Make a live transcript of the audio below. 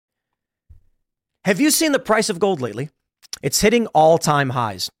Have you seen the price of gold lately? It's hitting all-time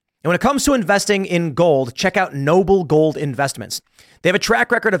highs. And when it comes to investing in gold, check out Noble Gold Investments. They have a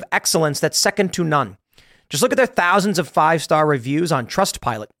track record of excellence that's second to none. Just look at their thousands of five-star reviews on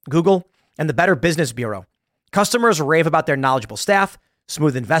Trustpilot, Google, and the Better Business Bureau. Customers rave about their knowledgeable staff,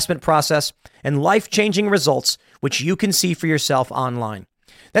 smooth investment process, and life-changing results, which you can see for yourself online.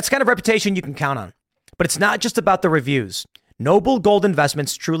 That's the kind of reputation you can count on. But it's not just about the reviews. Noble Gold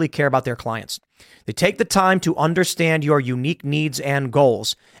Investments truly care about their clients. They take the time to understand your unique needs and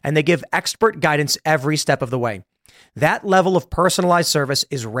goals, and they give expert guidance every step of the way. That level of personalized service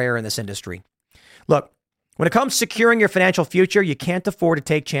is rare in this industry. Look, when it comes to securing your financial future, you can't afford to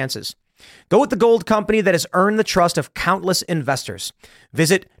take chances. Go with the gold company that has earned the trust of countless investors.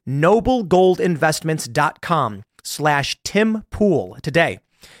 Visit noblegoldinvestments.com/Tim Pool today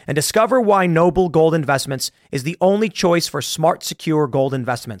and discover why Noble Gold Investments is the only choice for smart, secure gold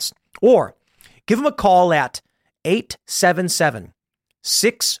investments. Or give them a call at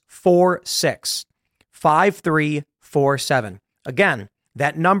 877-646-5347. Again,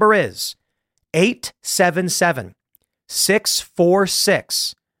 that number is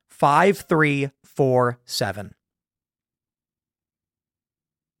 877-646-5347.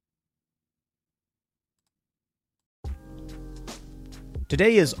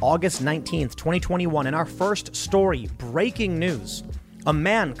 Today is August 19th, 2021, and our first story, breaking news. A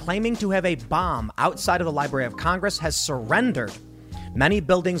man claiming to have a bomb outside of the Library of Congress has surrendered. Many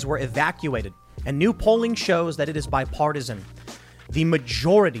buildings were evacuated, and new polling shows that it is bipartisan. The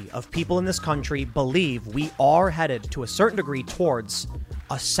majority of people in this country believe we are headed to a certain degree towards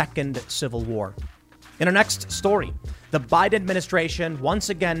a second civil war. In our next story, the Biden administration once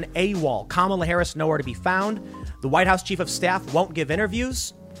again AWOL. Kamala Harris nowhere to be found. The White House chief of staff won't give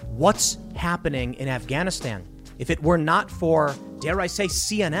interviews. What's happening in Afghanistan? If it were not for, dare I say,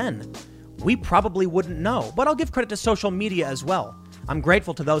 CNN, we probably wouldn't know. But I'll give credit to social media as well. I'm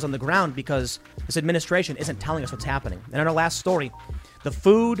grateful to those on the ground because this administration isn't telling us what's happening. And in our last story, the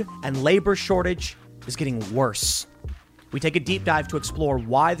food and labor shortage is getting worse. We take a deep dive to explore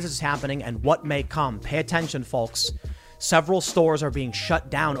why this is happening and what may come. Pay attention, folks. Several stores are being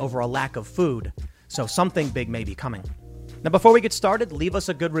shut down over a lack of food, so something big may be coming. Now, before we get started, leave us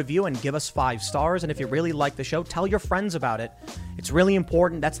a good review and give us 5 stars. And if you really like the show, tell your friends about it. It's really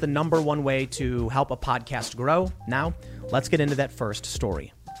important. That's the number one way to help a podcast grow. Now, let's get into that first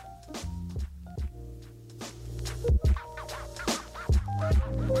story.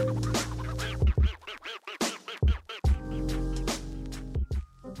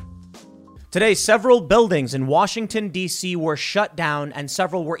 Today, several buildings in Washington, D.C. were shut down and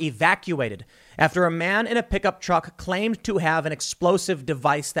several were evacuated after a man in a pickup truck claimed to have an explosive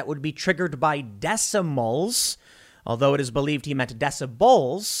device that would be triggered by decimals. Although it is believed he meant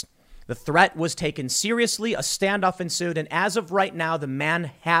decibels, the threat was taken seriously, a standoff ensued, and as of right now, the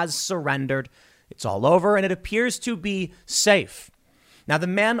man has surrendered. It's all over, and it appears to be safe. Now, the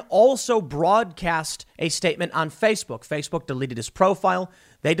man also broadcast a statement on Facebook. Facebook deleted his profile.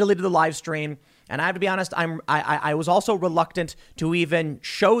 They deleted the live stream. And I have to be honest, I was also reluctant to even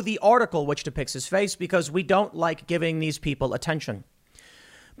show the article which depicts his face because we don't like giving these people attention.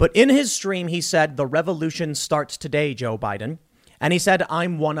 But in his stream, he said, "The revolution starts today, Joe Biden." And he said,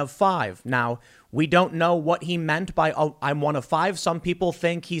 "I'm one of 5. Now, we don't know what he meant by, "Oh, I'm one of 5. Some people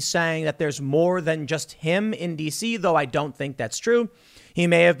think he's saying that there's more than just him in D.C., though I don't think that's true. He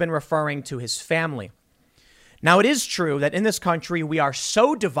may have been referring to his family. Now, it is true that in this country, we are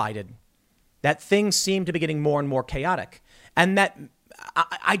so divided that things seem to be getting more and more chaotic. And that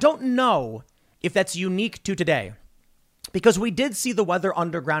I don't know if that's unique to today, because we did see the Weather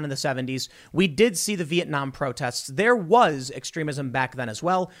Underground in the 70s. We did see the Vietnam protests. There was extremism back then as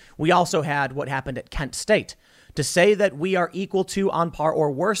well. We also had what happened at Kent State. To say that we are equal to, on par,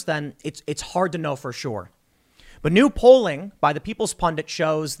 or worse than, it's hard to know for sure. But new polling by the People's Pundit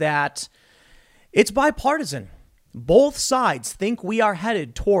shows that it's bipartisan. Both sides think we are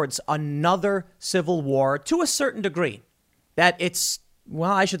headed towards another civil war to a certain degree. That it's,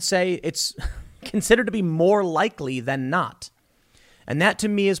 well, I should say it's considered to be more likely than not. And that to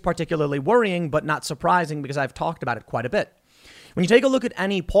me is particularly worrying, but not surprising because I've talked about it quite a bit. When you take a look at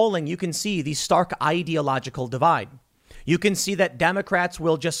any polling, you can see the stark ideological divide. You can see that Democrats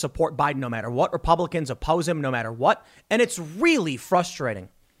will just support Biden no matter what. Republicans oppose him no matter what. And it's really frustrating.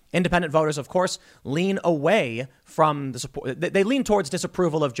 Independent voters, of course, lean away from the support. They lean towards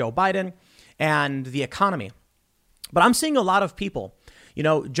disapproval of Joe Biden and the economy. But I'm seeing a lot of people,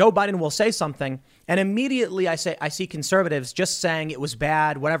 Joe Biden will say something and immediately I see conservatives just saying it was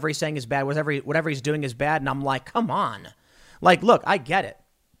bad. Whatever he's saying is bad. Whatever he's doing is bad. And I'm like, come on. Like, look, I get it.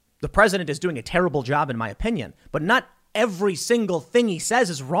 the president is doing a terrible job, in my opinion, but not every single thing he says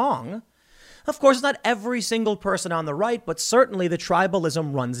is wrong. Of course, not every single person on the right, but certainly the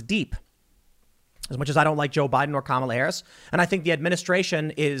tribalism runs deep. As much as I don't like Joe Biden or Kamala Harris, and I think the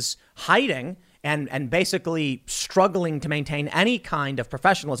administration is hiding and basically struggling to maintain any kind of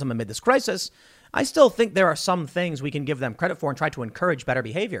professionalism amid this crisis, I still think there are some things we can give them credit for and try to encourage better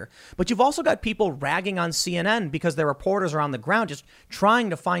behavior. But you've also got people ragging on CNN because their reporters are on the ground just trying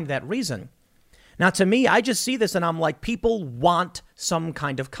to find that reason. Now, to me, I just see this and I'm like, people want some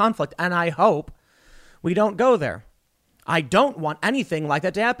kind of conflict, and I hope we don't go there. I don't want anything like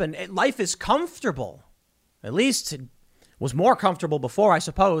that to happen. Life is comfortable. At least it was more comfortable before, I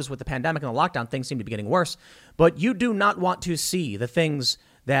suppose. With the pandemic and the lockdown, things seem to be getting worse. But you do not want to see the things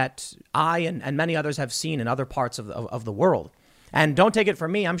that I and many others have seen in other parts of the world. And don't take it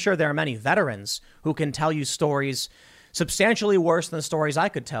from me. I'm sure there are many veterans who can tell you stories substantially worse than the stories I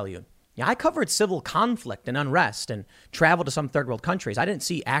could tell you. Yeah, I covered civil conflict and unrest and traveled to some third world countries. I didn't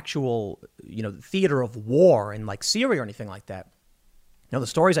see actual, theater of war in like Syria or anything like that. The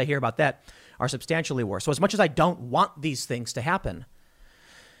stories I hear about that are substantially worse. So as much as I don't want these things to happen,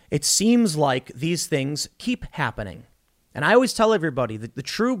 it seems like these things keep happening. And I always tell everybody that the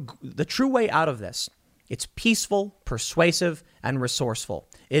true way out of this, it's peaceful, persuasive, and resourceful.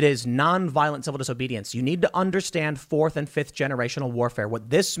 It is nonviolent civil disobedience. You need to understand fourth and fifth generational warfare. What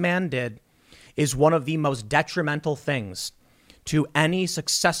this man did is one of the most detrimental things to any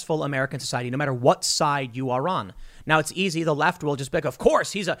successful American society, no matter what side you are on. Now, it's easy. The left will just be like, of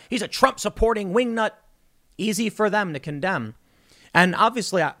course, he's a Trump-supporting wingnut. Easy for them to condemn. And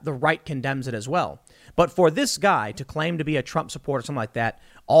obviously, the right condemns it as well. But for this guy to claim to be a Trump supporter, something like that,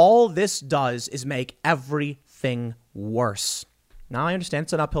 all this does is make everything worse. Now, I understand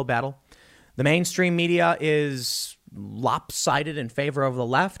it's an uphill battle. The mainstream media is lopsided in favor of the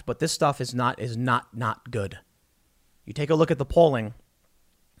left, but this stuff is not good. You take a look at the polling,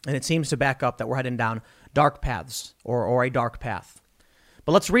 and it seems to back up that we're heading down dark paths or a dark path.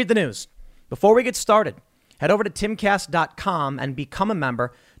 But let's read the news. Before we get started, head over to timcast.com and become a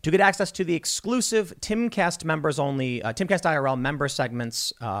member to get access to the exclusive Timcast members only, Timcast IRL member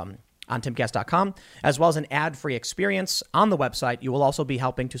segments on timcast.com, as well as an ad-free experience on the website. You will also be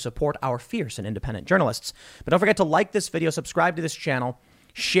helping to support our fierce and independent journalists. But don't forget to like this video, subscribe to this channel,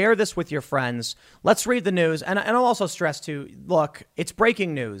 share this with your friends. Let's read the news. And I'll also stress too, look, it's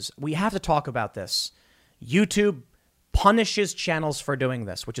breaking news. We have to talk about this. YouTube punishes channels for doing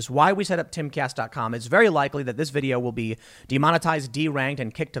this, which is why we set up timcast.com. It's very likely that this video will be demonetized, deranked,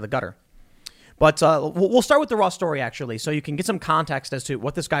 and kicked to the gutter. But we'll start with the raw story, actually, so you can get some context as to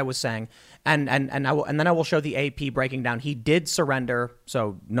what this guy was saying. And then I will show the AP breaking down. He did surrender,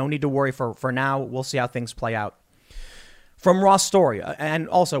 so no need to worry for now. We'll see how things play out. From Raw Story, and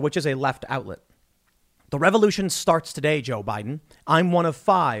also, which is a left outlet. The revolution starts today, Joe Biden. I'm one of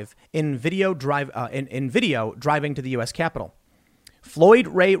 5 in video driving to the U.S. Capitol. Floyd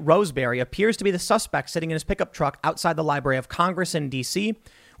Ray Roseberry appears to be the suspect sitting in his pickup truck outside the Library of Congress in D.C.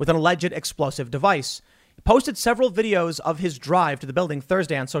 with an alleged explosive device. He posted several videos of his drive to the building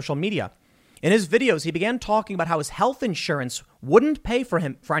Thursday on social media. In his videos, he began talking about how his health insurance wouldn't pay for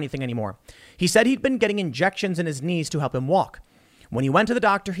him for anything anymore. He said he'd been getting injections in his knees to help him walk. When he went to the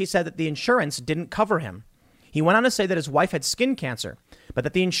doctor, he said that the insurance didn't cover him. He went on to say that his wife had skin cancer, but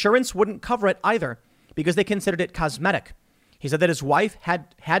that the insurance wouldn't cover it either because they considered it cosmetic. He said that his wife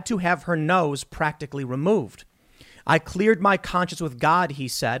had to have her nose practically removed. I cleared my conscience with God, he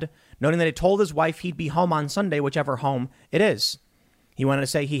said, noting that he told his wife he'd be home on Sunday, whichever home it is. He went on to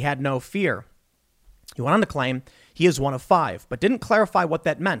say he had no fear. He went on to claim he is one of 5, but didn't clarify what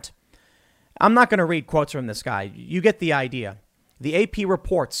that meant. I'm not going to read quotes from this guy. You get the idea. The AP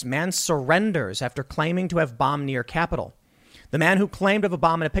reports man surrenders after claiming to have bombed near Capitol. The man who claimed to have a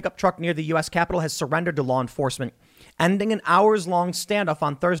bomb in a pickup truck near the U.S. Capitol has surrendered to law enforcement, ending an hours-long standoff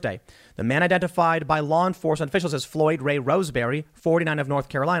on Thursday. The man, identified by law enforcement officials as Floyd Ray Roseberry, 49 of North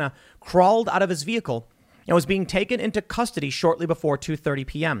Carolina, crawled out of his vehicle and was being taken into custody shortly before 2:30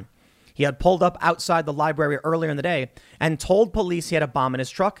 p.m. He had pulled up outside the library earlier in the day and told police he had a bomb in his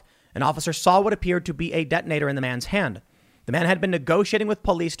truck. An officer saw what appeared to be a detonator in the man's hand. The man had been negotiating with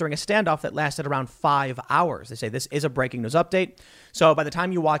police during a standoff that lasted around 5 hours. They say this is a breaking news update. So by the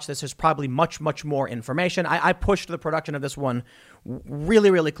time you watch this, there's probably much, much more information. I pushed the production of this one really,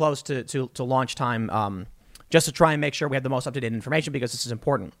 really close to launch time just to try and make sure we had the most up-to-date information because this is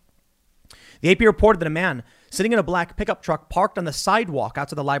important. The AP reported that a man sitting in a black pickup truck parked on the sidewalk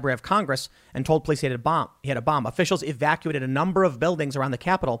outside the Library of Congress and told police he had a bomb. Officials evacuated a number of buildings around the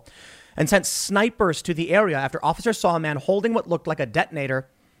Capitol and sent snipers to the area after officers saw a man holding what looked like a detonator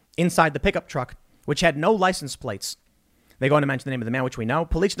inside the pickup truck, which had no license plates. They go on to mention the name of the man, which we know.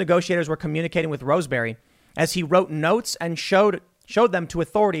 Police negotiators were communicating with Roseberry as he wrote notes and showed them to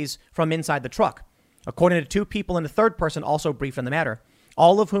authorities from inside the truck. According to two people and a third person also briefed on the matter,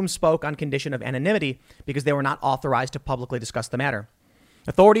 all of whom spoke on condition of anonymity because they were not authorized to publicly discuss the matter.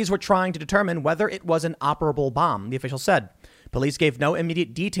 Authorities were trying to determine whether it was an operable bomb, the official said. Police gave no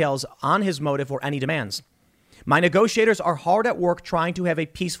immediate details on his motive or any demands. My negotiators are hard at work trying to have a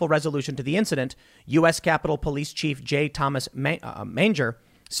peaceful resolution to the incident, U.S. Capitol Police Chief J. Thomas Manger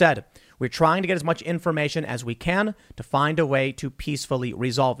said. We're trying to get as much information as we can to find a way to peacefully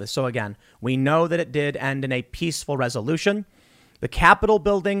resolve this. So again, we know that it did end in a peaceful resolution. The Capitol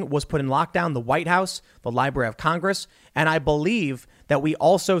building was put in lockdown, the White House, the Library of Congress, and I believe that we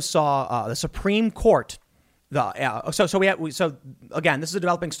also saw the Supreme Court. So again, this is a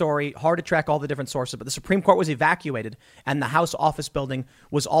developing story, hard to track all the different sources, but the Supreme Court was evacuated and the House office building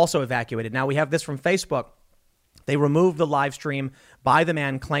was also evacuated. Now we have this from Facebook. They removed the live stream by the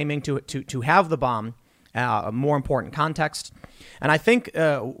man claiming to have the bomb. More important context. And I think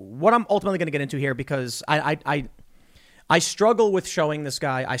what I'm ultimately going to get into here, because I struggle with showing this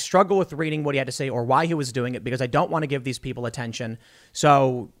guy. I struggle with reading what he had to say or why he was doing it, because I don't want to give these people attention.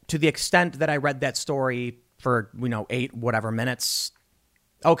 So to the extent that I read that story for, 8 whatever minutes.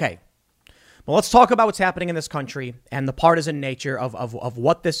 Okay. Well, let's talk about what's happening in this country and the partisan nature of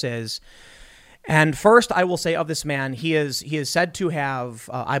what this is. And first, I will say of this man, he is said to have,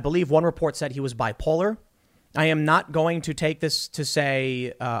 I believe one report said he was bipolar. I am not going to take this to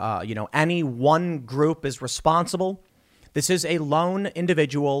say, any one group is responsible. This is a lone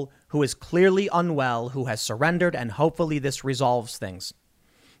individual who is clearly unwell, who has surrendered, and hopefully this resolves things.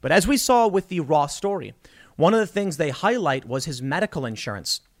 But as we saw with the Raw story, one of the things they highlight was his medical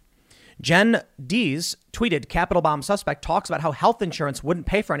insurance. Jen Dees tweeted, Capitol bomb suspect talks about how health insurance wouldn't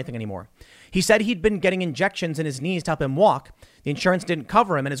pay for anything anymore. He said he'd been getting injections in his knees to help him walk. The insurance didn't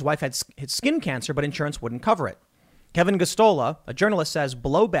cover him, and his wife had skin cancer, but insurance wouldn't cover it. Kevin Gostola, a journalist, says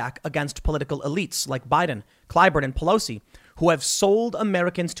blowback against political elites like Biden, Clyburn, and Pelosi, who have sold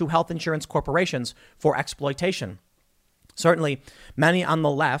Americans to health insurance corporations for exploitation. Certainly, many on the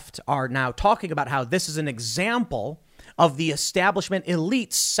left are now talking about how this is an example of the establishment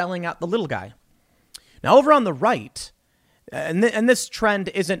elites selling out the little guy. Now, over on the right, and this trend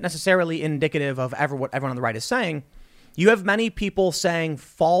isn't necessarily indicative of what everyone on the right is saying, you have many people saying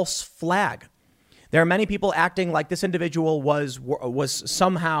false flag. There are many people acting like this individual was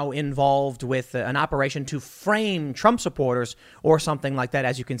somehow involved with an operation to frame Trump supporters or something like that.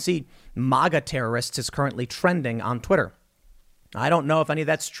 As you can see, MAGA terrorists is currently trending on Twitter. I don't know if any of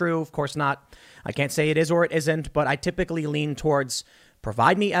that's true. Of course not. I can't say it is or it isn't, but I typically lean towards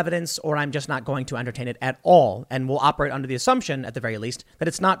provide me evidence or I'm just not going to entertain it at all. And we'll operate under the assumption, at the very least, that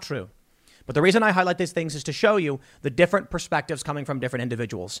it's not true. But the reason I highlight these things is to show you the different perspectives coming from different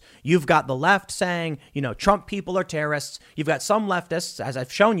individuals. You've got the left saying, Trump people are terrorists. You've got some leftists, as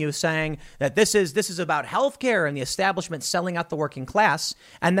I've shown you, saying that this is about healthcare and the establishment selling out the working class.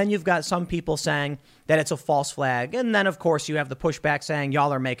 And then you've got some people saying that it's a false flag. And then, of course, you have the pushback saying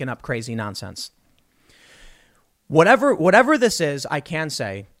y'all are making up crazy nonsense. Whatever this is, I can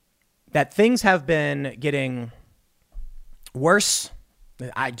say that things have been getting worse.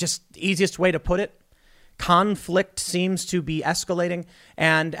 Easiest way to put it, conflict seems to be escalating.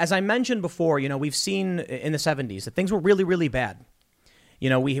 And as I mentioned before, we've seen in the 70s that things were really, really bad.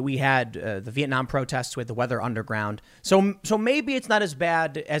 We had the Vietnam protests with the Weather Underground. So maybe it's not as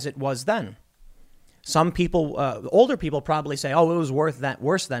bad as it was then. Some people, older people probably say, oh, it was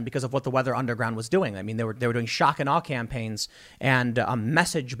worse then because of what the Weather Underground was doing. I mean, they were doing shock and awe campaigns and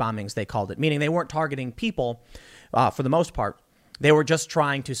message bombings, they called it, meaning they weren't targeting people for the most part. They were just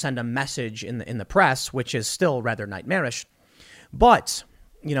trying to send a message in the press, which is still rather nightmarish. But,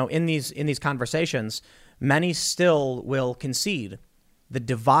 in these conversations, many still will concede the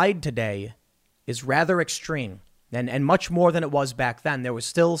divide today is rather extreme and much more than it was back then. There was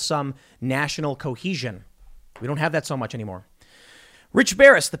still some national cohesion. We don't have that so much anymore. Rich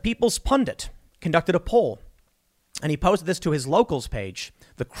Barris, the People's Pundit, conducted a poll, and he posted this to his locals page,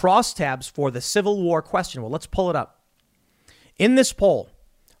 the crosstabs for the Civil War question. Well, let's pull it up. In this poll,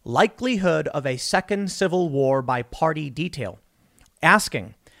 likelihood of a second civil war by party detail,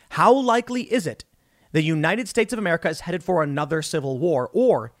 asking how likely is it the United States of America is headed for another civil war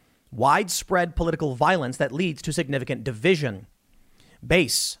or widespread political violence that leads to significant division.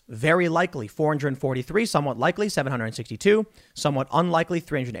 Base, very likely, 443, somewhat likely, 762, somewhat unlikely,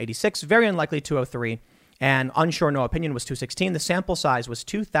 386, very unlikely, 203, and unsure, no opinion was 216. The sample size was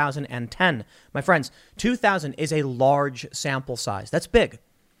 2,010. My friends, 2,000 is a large sample size. That's big.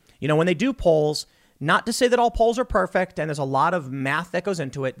 When they do polls, not to say that all polls are perfect, and there's a lot of math that goes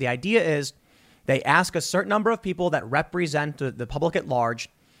into it. The idea is they ask a certain number of people that represent the public at large.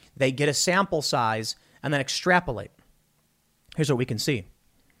 They get a sample size and then extrapolate. Here's what we can see.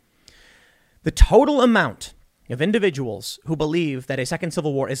 The total amount of individuals who believe that a second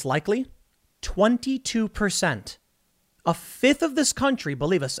civil war is likely, 22%. A fifth of this country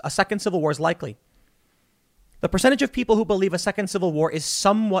believe a second civil war is likely. The percentage of people who believe a second civil war is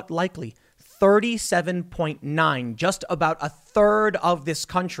somewhat likely, 37.9, just about a third of this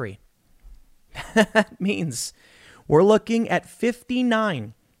country. That means we're looking at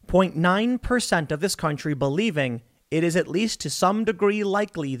 59.9% of this country believing it is at least to some degree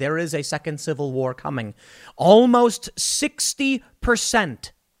likely there is a second civil war coming. Almost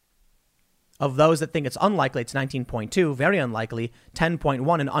 60% of those that think it's unlikely, it's 19.2, very unlikely,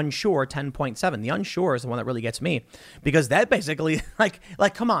 10.1, and unsure, 10.7. The unsure is the one that really gets me, because that basically, like,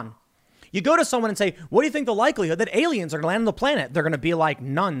 come on. You go to someone and say, what do you think the likelihood that aliens are going to land on the planet? They're going to be like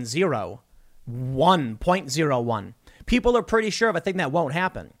none, 0, 1.01. People are pretty sure of a thing that won't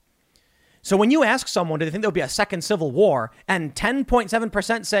happen. So when you ask someone, do they think there'll be a second civil war, and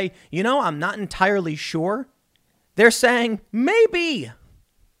 10.7% say, I'm not entirely sure, they're saying maybe.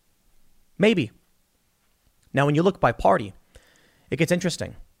 Maybe. Now, when you look by party, it gets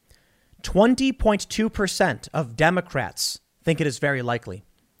interesting. 20.2% of Democrats think it is very likely.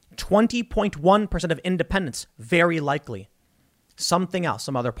 20.1% of independents, very likely. Something else,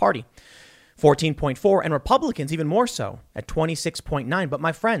 some other party. 14.4%, and Republicans even more so at 26.9%. But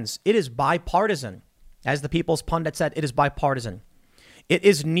my friends, it is bipartisan. As the People's Pundit said, it is bipartisan. It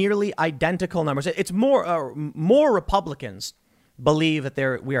is nearly identical numbers. It's more Republicans believe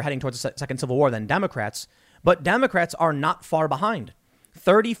that we are heading towards a second civil war than Democrats, but Democrats are not far behind.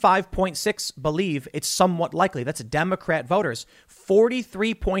 35.6 believe it's somewhat likely. That's Democrat voters.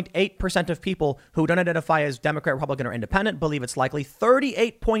 43.8% of people who don't identify as Democrat, Republican, or Independent believe it's likely.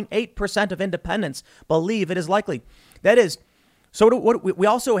 38.8% of independents believe it is likely. That is, we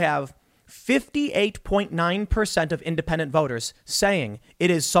also have 58.9% of independent voters saying it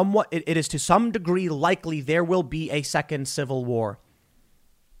is to some degree likely there will be a second civil war.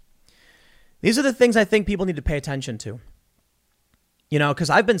 These are the things I think people need to pay attention to. Because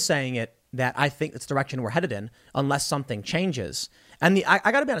I've been saying it, that I think it's the direction we're headed in unless something changes. And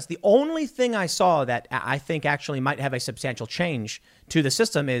I got to be honest, the only thing I saw that I think actually might have a substantial change to the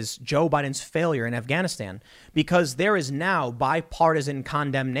system is Joe Biden's failure in Afghanistan, because there is now bipartisan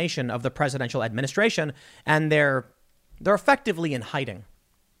condemnation of the presidential administration, and they're effectively in hiding.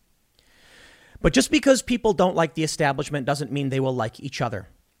 But just because people don't like the establishment doesn't mean they will like each other.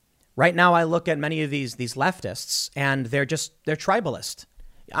 Right now, I look at many of these leftists, and they're tribalist.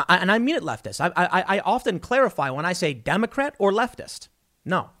 And I mean it, leftist. I often clarify when I say Democrat or leftist.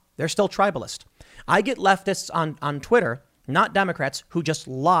 No, they're still tribalist. I get leftists on Twitter, not Democrats, who just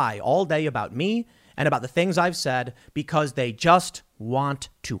lie all day about me and about the things I've said because they just want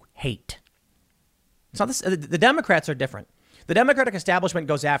to hate. It's not this. The Democrats are different. The Democratic establishment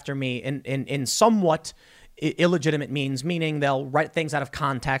goes after me in somewhat illegitimate means, meaning they'll write things out of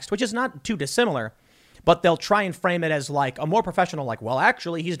context, which is not too dissimilar, but they'll try and frame it as like a more professional, like, well,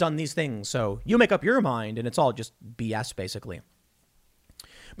 actually, he's done these things, so you make up your mind, and it's all just BS, basically.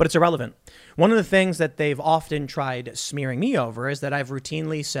 But it's irrelevant. One of the things that they've often tried smearing me over is that I've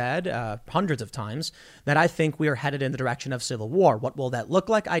routinely said hundreds of times that I think we are headed in the direction of civil war. What will that look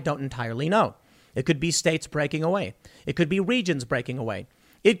like? I don't entirely know. It could be states breaking away. It could be regions breaking away.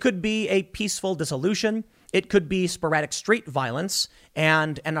 It could be a peaceful dissolution. It could be sporadic street violence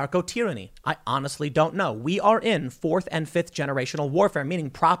and anarcho-tyranny. I honestly don't know. We are in fourth and fifth generational warfare, meaning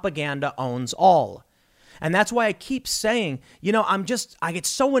propaganda owns all. And that's why I keep saying, I get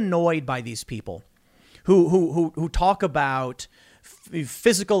so annoyed by these people who talk about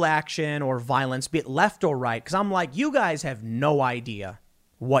physical action or violence, be it left or right, because I'm like, you guys have no idea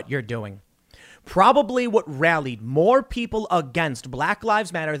what you're doing. Probably what rallied more people against Black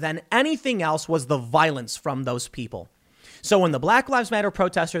Lives Matter than anything else was the violence from those people. So when the Black Lives Matter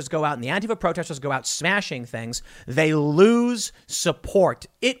protesters go out and the Antifa protesters go out smashing things, they lose support.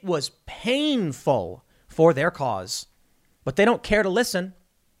 It was painful for their cause, but they don't care to listen.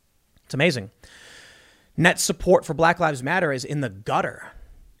 It's amazing. Net support for Black Lives Matter is in the gutter.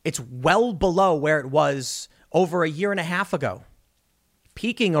 It's well below where it was over a year and a half ago.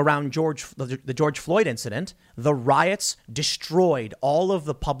 Peaking around the George Floyd incident, the riots destroyed all of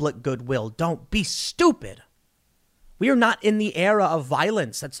the public goodwill. Don't be stupid. We are not in the era of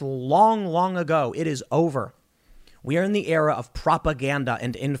violence. That's long, long ago. It is over. We are in the era of propaganda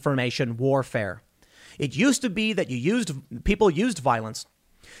and information warfare. It used to be that people used violence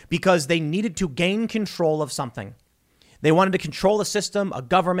because they needed to gain control of something. They wanted to control a system, a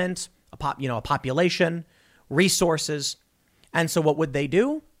government, a population, resources. And so what would they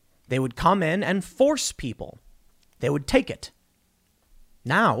do? They would come in and force people. They would take it.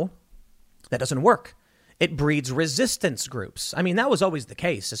 Now, that doesn't work. It breeds resistance groups. I mean, that was always the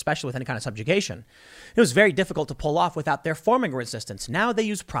case, especially with any kind of subjugation. It was very difficult to pull off without their forming resistance. Now they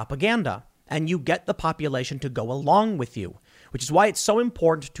use propaganda, and you get the population to go along with you, which is why it's so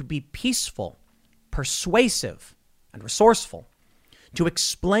important to be peaceful, persuasive, and resourceful, to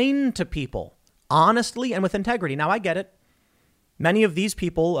explain to people honestly and with integrity. Now, I get it. Many of these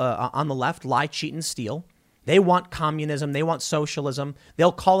people on the left lie, cheat, and steal. They want communism. They want socialism.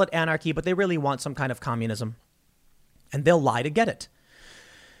 They'll call it anarchy, but they really want some kind of communism. And they'll lie to get it.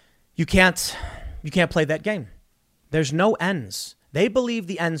 You can't play that game. There's no ends. They believe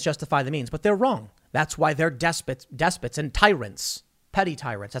the ends justify the means, but they're wrong. That's why they're despots and tyrants, petty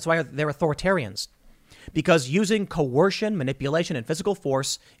tyrants. That's why they're authoritarians. Because using coercion, manipulation, and physical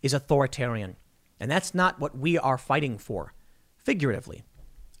force is authoritarian. And that's not what we are fighting for, figuratively.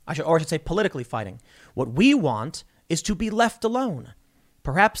 I should say politically fighting. What we want is to be left alone.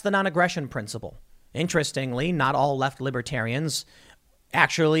 Perhaps the non-aggression principle. Interestingly, not all left libertarians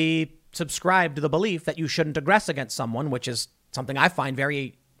actually subscribe to the belief that you shouldn't aggress against someone, which is something I find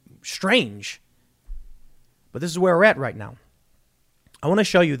very strange. But this is where we're at right now. I want to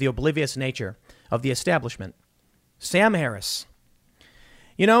show you the oblivious nature of the establishment. Sam Harris.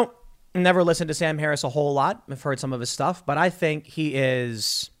 You know, never listened to Sam Harris a whole lot. I've heard some of his stuff, but I think he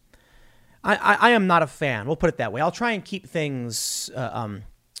is... I am not a fan. We'll put it that way. I'll try and keep things a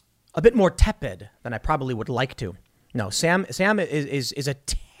bit more tepid than I probably would like to. No, Sam is a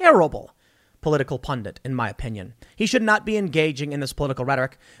terrible political pundit, in my opinion. He should not be engaging in this political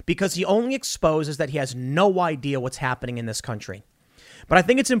rhetoric because he only exposes that he has no idea what's happening in this country. But I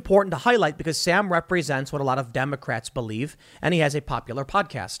think it's important to highlight because Sam represents what a lot of Democrats believe, and he has a popular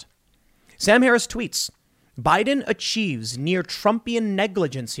podcast. Sam Harris tweets, Biden achieves near Trumpian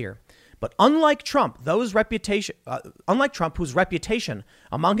negligence here. But unlike Trump, whose reputation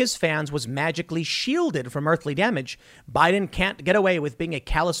among his fans was magically shielded from earthly damage, Biden can't get away with being a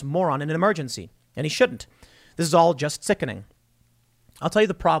callous moron in an emergency. And he shouldn't. This is all just sickening. I'll tell you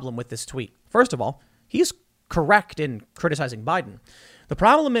the problem with this tweet. First of all, he's correct in criticizing Biden. The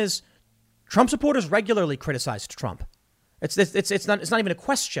problem is Trump supporters regularly criticized Trump. It's not even a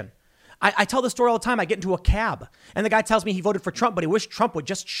question. I tell the story all the time. I get into a cab and the guy tells me he voted for Trump, but he wished Trump would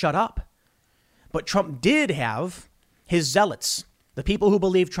just shut up. But Trump did have his zealots, the people who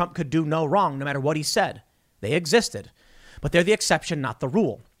believe Trump could do no wrong no matter what he said. They existed, but they're the exception, not the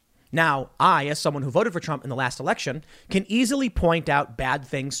rule. Now, I, as someone who voted for Trump in the last election, can easily point out bad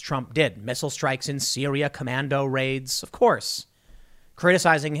things Trump did. Missile strikes in Syria, commando raids, of course.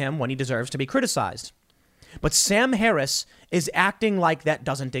 Criticizing him when he deserves to be criticized. But Sam Harris is acting like that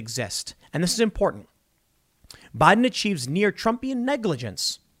doesn't exist. And this is important. Biden achieves near Trumpian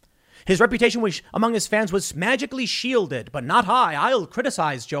negligence. His reputation among his fans was magically shielded, but not high. I'll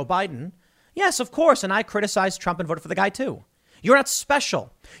criticize Joe Biden. Yes, of course. And I criticized Trump and voted for the guy, too. You're not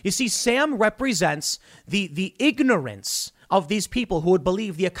special. You see, Sam represents the ignorance of these people who would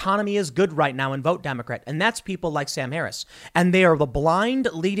believe the economy is good right now and vote Democrat. And that's people like Sam Harris. And they are the blind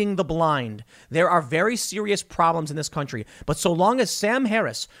leading the blind. There are very serious problems in this country. But so long as Sam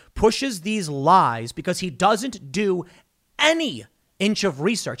Harris pushes these lies because he doesn't do any inch of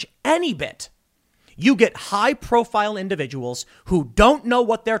research, any bit, you get high profile individuals who don't know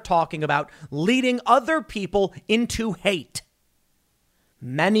what they're talking about, leading other people into hate.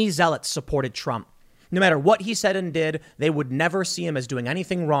 Many zealots supported Trump. No matter what he said and did, they would never see him as doing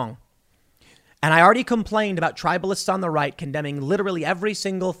anything wrong. And I already complained about tribalists on the right condemning literally every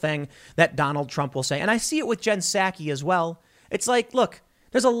single thing that Donald Trump will say. And I see it with Jen Psaki as well. It's like, look,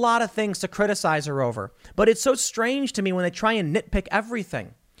 there's a lot of things to criticize her over, but it's so strange to me when they try and nitpick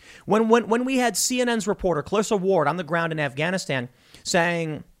everything. When we had CNN's reporter, Clarissa Ward, on the ground in Afghanistan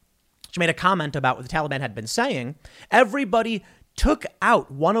saying, she made a comment about what the Taliban had been saying, everybody took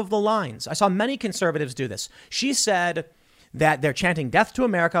out one of the lines. I saw many conservatives do this. She said that they're chanting death to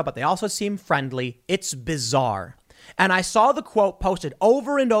America, but they also seem friendly. It's bizarre. And I saw the quote posted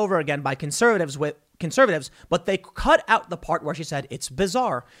over and over again by conservatives, but they cut out the part where she said it's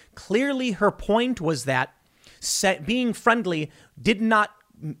bizarre. Clearly, her point was that being friendly did not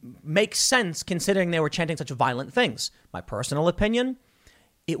make sense considering they were chanting such violent things. My personal opinion,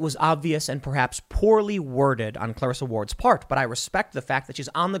 it was obvious and perhaps poorly worded on Clarissa Ward's part, but I respect the fact that she's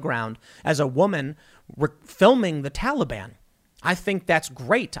on the ground as a woman filming the Taliban. I think that's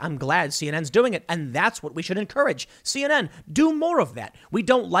great. I'm glad CNN's doing it. And that's what we should encourage. CNN, do more of that. We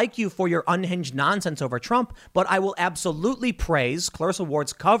don't like you for your unhinged nonsense over Trump, but I will absolutely praise Clarissa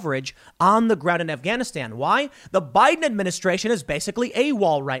Ward's coverage on the ground in Afghanistan. Why? The Biden administration is basically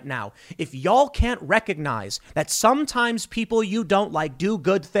AWOL right now. If y'all can't recognize that sometimes people you don't like do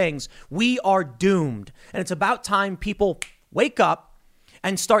good things, we are doomed. And it's about time people wake up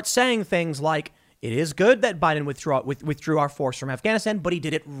and start saying things like, it is good that Biden withdrew our force from Afghanistan, but he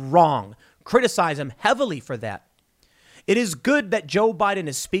did it wrong. Criticize him heavily for that. It is good that Joe Biden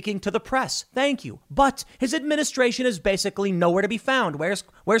is speaking to the press. Thank you. But his administration is basically nowhere to be found.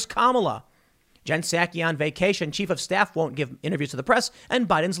 Where's Kamala? Jen Psaki on vacation. Chief of staff won't give interviews to the press, and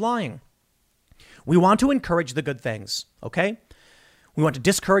Biden's lying. We want to encourage the good things, okay? We want to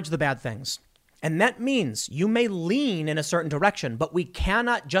discourage the bad things. And that means you may lean in a certain direction, but we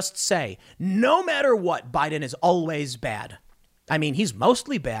cannot just say, no matter what, Biden is always bad. I mean, he's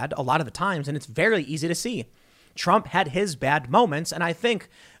mostly bad a lot of the times, and it's very easy to see. Trump had his bad moments, and I think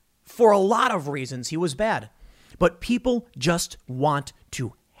for a lot of reasons he was bad. But people just want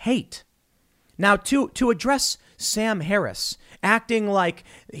to hate. Now, to address Sam Harris acting like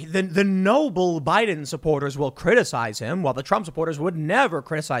the noble Biden supporters will criticize him while the Trump supporters would never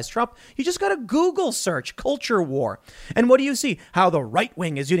criticize Trump, you just got to Google search culture war. And what do you see? How the right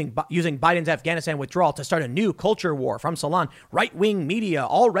wing is using Biden's Afghanistan withdrawal to start a new culture war. From Salon, right wing media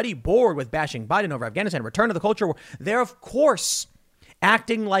already bored with bashing Biden over Afghanistan. Return to the culture war. They're, of course,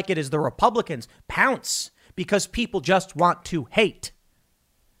 acting like it is the Republicans. Pounce because people just want to hate.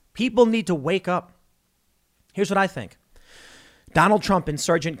 People need to wake up. Here's what I think. Donald Trump,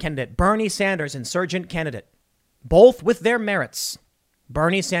 insurgent candidate. Bernie Sanders, insurgent candidate. Both with their merits.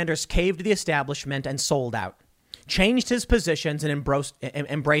 Bernie Sanders caved the establishment and sold out. Changed his positions and embraced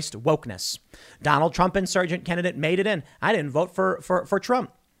wokeness. Donald Trump, insurgent candidate, made it in. I didn't vote for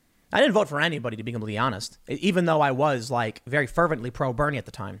Trump. I didn't vote for anybody, to be completely honest, even though I was like very fervently pro-Bernie at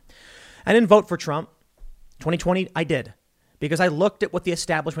the time. I didn't vote for Trump. 2020, I did. Because I looked at what the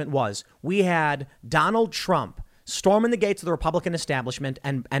establishment was. We had Donald Trump storming the gates of the Republican establishment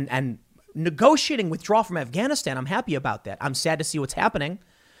and negotiating withdrawal from Afghanistan. I'm happy about that. I'm sad to see what's happening.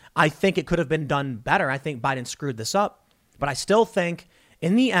 I think it could have been done better. I think Biden screwed this up. But I still think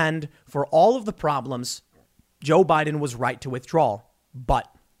in the end, for all of the problems, Joe Biden was right to withdraw.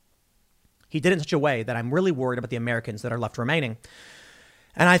 But he did it in such a way that I'm really worried about the Americans that are left remaining.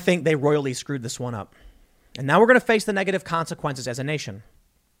 And I think they royally screwed this one up. And now we're going to face the negative consequences as a nation.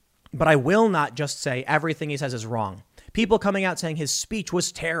 But I will not just say everything he says is wrong. People coming out saying his speech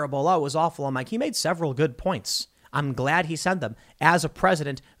was terrible. Oh, it was awful. I'm like, he made several good points. I'm glad he said them as a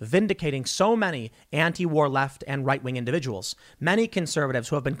president, vindicating so many anti-war left and right-wing individuals. Many conservatives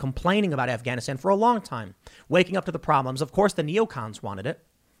who have been complaining about Afghanistan for a long time, waking up to the problems. Of course, the neocons wanted it.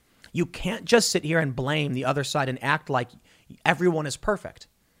 You can't just sit here and blame the other side and act like everyone is perfect.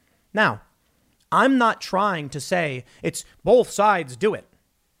 Now, I'm not trying to say it's both sides do it.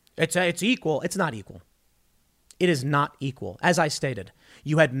 It's equal. It's not equal. It is not equal. As I stated,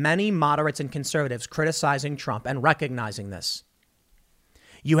 you had many moderates and conservatives criticizing Trump and recognizing this.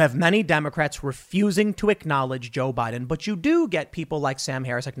 You have many Democrats refusing to acknowledge Joe Biden, but you do get people like Sam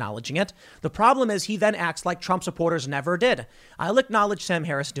Harris acknowledging it. The problem is he then acts like Trump supporters never did. I'll acknowledge Sam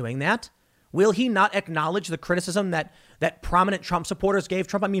Harris doing that. Will he not acknowledge the criticism that prominent Trump supporters gave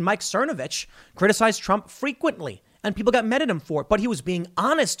Trump? I mean, Mike Cernovich criticized Trump frequently, and people got mad at him for it, but he was being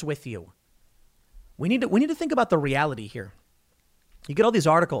honest with you. We need to think about the reality here. You get all these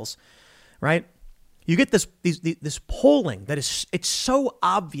articles, right? You get this polling that it's so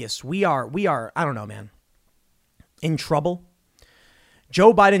obvious. We are, I don't know, man, in trouble.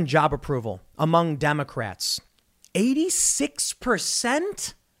 Joe Biden job approval among Democrats,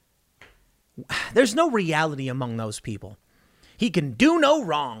 86%. There's no reality among those people. He can do no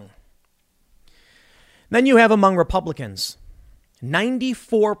wrong. Then you have among Republicans,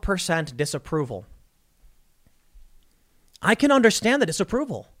 94% disapproval. I can understand the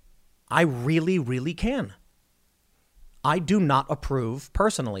disapproval. I really, really can. I do not approve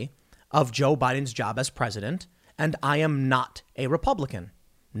personally of Joe Biden's job as president, and I am not a Republican,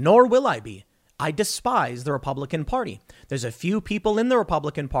 nor will I be. I despise the Republican Party. There's a few people in the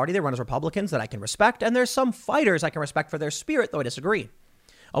Republican Party that run as Republicans that I can respect, and there's some fighters I can respect for their spirit, though I disagree.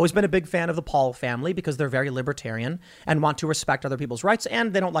 Always been a big fan of the Paul family because they're very libertarian and want to respect other people's rights,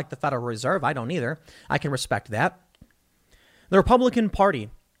 and they don't like the Federal Reserve. I don't either. I can respect that. The Republican Party,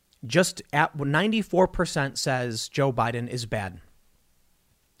 just at 94% says Joe Biden is bad.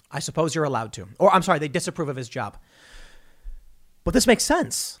 I suppose you're allowed to. Or I'm sorry, they disapprove of his job. But this makes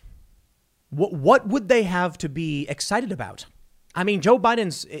sense. What would they have to be excited about? I mean, Joe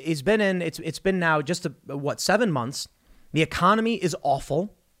Biden's he's been in, it's been now just 7 months. The economy is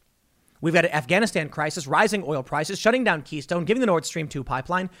awful. We've got an Afghanistan crisis, rising oil prices, shutting down Keystone, giving the Nord Stream 2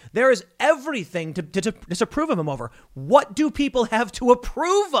 pipeline. There is everything to disapprove of him over. What do people have to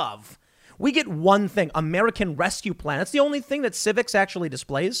approve of? We get one thing, American Rescue Plan. That's the only thing that civics actually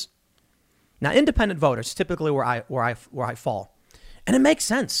displays. Now, independent voters, typically where I fall. And it makes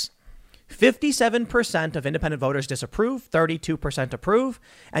sense. 57% of independent voters disapprove, 32% approve.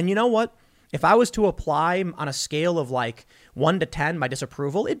 And you know what? If I was to apply on a scale of like 1 to 10, my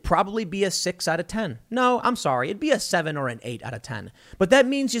disapproval, it'd probably be a 6 out of 10. No, I'm sorry. It'd be a 7 or an 8 out of 10. But that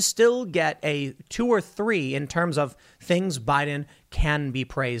means you still get a 2 or 3 in terms of things Biden can be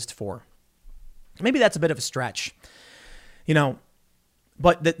praised for. Maybe that's a bit of a stretch,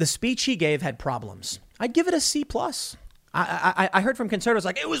 but the speech he gave had problems. I'd give it a C+. I heard from conservatives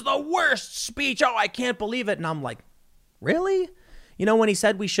like, it was the worst speech. Oh, I can't believe it. And I'm like, really? When he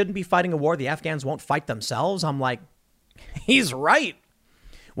said we shouldn't be fighting a war, the Afghans won't fight themselves. I'm like, he's right.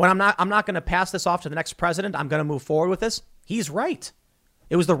 When I'm not going to pass this off to the next president, I'm going to move forward with this. He's right.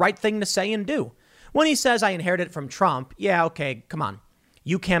 It was the right thing to say and do. When he says I inherited it from Trump, yeah, okay, come on.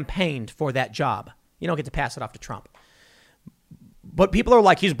 You campaigned for that job. You don't get to pass it off to Trump. But people are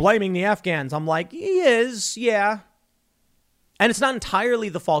like, he's blaming the Afghans. I'm like, he is, yeah. And it's not entirely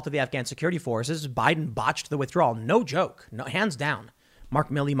the fault of the Afghan security forces. Biden botched the withdrawal. No joke. No, hands down. Mark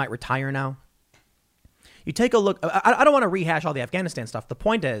Milley might retire now. You take a look. I don't want to rehash all the Afghanistan stuff. The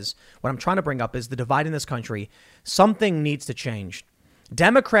point is, what I'm trying to bring up is the divide in this country. Something needs to change.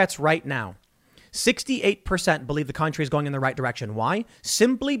 Democrats right now, 68% believe the country is going in the right direction. Why?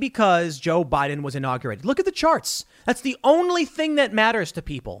 Simply because Joe Biden was inaugurated. Look at the charts. That's the only thing that matters to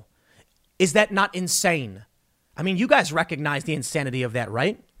people. Is that not insane? I mean, you guys recognize the insanity of that,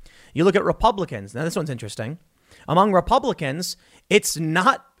 right? You look at Republicans. Now, this one's interesting. Among Republicans, it's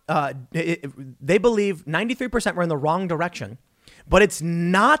not, they believe 93% were in the wrong direction, but it's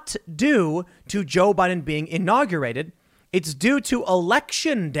not due to Joe Biden being inaugurated. It's due to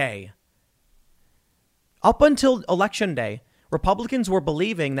Election Day. Up until Election Day, Republicans were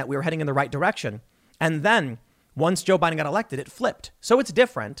believing that we were heading in the right direction. And then once Joe Biden got elected, it flipped. So it's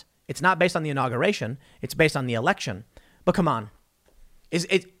different. It's not based on the inauguration. It's based on the election. But come on.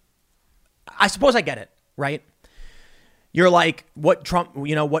 I suppose I get it, right? You're like, what Trump,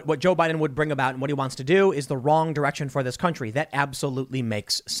 what Joe Biden would bring about and what he wants to do is the wrong direction for this country. That absolutely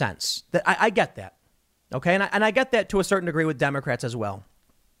makes sense. I get that. Okay. And I get that to a certain degree with Democrats as well.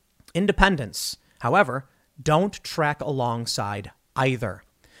 Independents, however, don't track alongside either.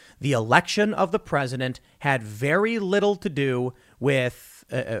 The election of the president had very little to do with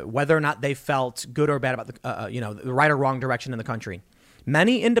whether or not they felt good or bad about the right or wrong direction in the country.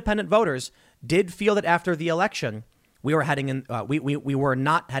 Many independent voters did feel that after the election, we were heading in. We were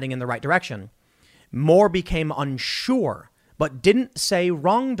not heading in the right direction. More became unsure, but didn't say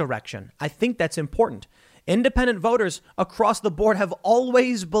wrong direction. I think that's important. Independent voters across the board have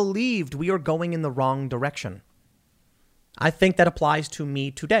always believed we are going in the wrong direction. I think that applies to me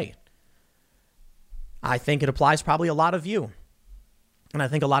today. I think it applies probably a lot of you. And I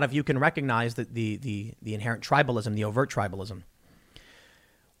think a lot of you can recognize that the inherent tribalism, the overt tribalism.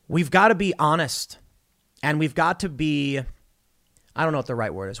 We've got to be honest, and we've got to be, I don't know what the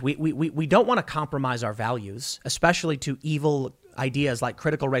right word is. We don't want to compromise our values, especially to evil ideas like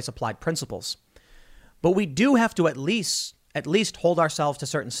critical race applied principles. But we do have to at least hold ourselves to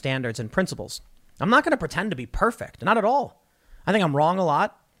certain standards and principles. I'm not going to pretend to be perfect, not at all. I think I'm wrong a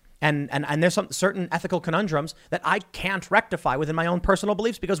lot. And there's some certain ethical conundrums that I can't rectify within my own personal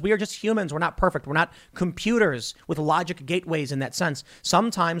beliefs because we are just humans. We're not perfect. We're not computers with logic gateways in that sense.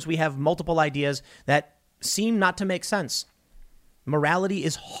 Sometimes we have multiple ideas that seem not to make sense. Morality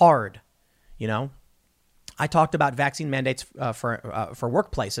is hard. I talked about vaccine mandates for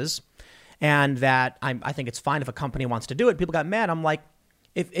workplaces, and that I think it's fine if a company wants to do it. People got mad. I'm like,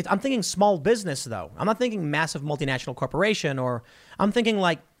 I'm thinking small business, though. I'm not thinking massive multinational corporation, or I'm thinking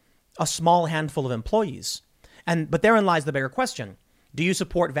like a small handful of employees. But therein lies the bigger question. Do you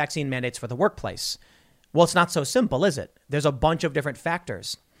support vaccine mandates for the workplace? Well, it's not so simple, is it? There's a bunch of different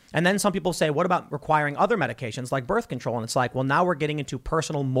factors. And then some people say, what about requiring other medications like birth control? And it's like, well, now we're getting into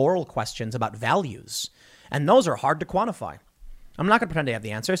personal moral questions about values. And those are hard to quantify. I'm not going to pretend to have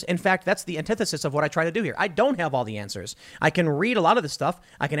the answers. In fact, that's the antithesis of what I try to do here. I don't have all the answers. I can read a lot of this stuff.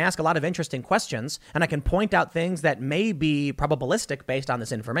 I can ask a lot of interesting questions, and I can point out things that may be probabilistic based on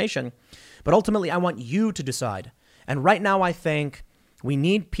this information. But ultimately, I want you to decide. And right now, I think we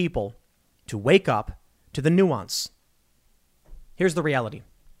need people to wake up to the nuance. Here's the reality.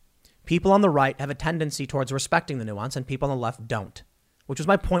 People on the right have a tendency towards respecting the nuance, and people on the left don't, which was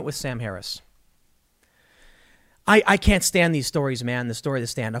my point with Sam Harris. I can't stand these stories, man. The story, the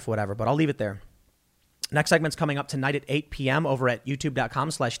standoff, whatever, but I'll leave it there. Next segment's coming up tonight at 8 p.m. over at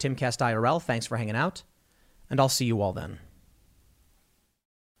youtube.com/TimCastIRL. Thanks for hanging out, and I'll see you all then.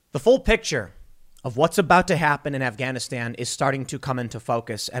 The full picture of what's about to happen in Afghanistan is starting to come into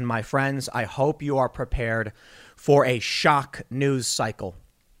focus. And my friends, I hope you are prepared for a shock news cycle.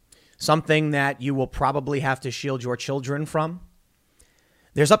 Something that you will probably have to shield your children from.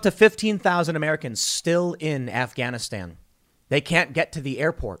 There's up to 15,000 Americans still in Afghanistan. They can't get to the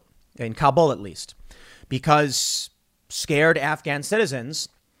airport, in Kabul at least, because scared Afghan citizens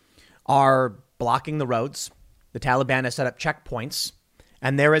are blocking the roads. The Taliban has set up checkpoints.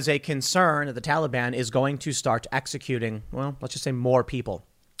 And there is a concern that the Taliban is going to start executing, well, let's just say more people,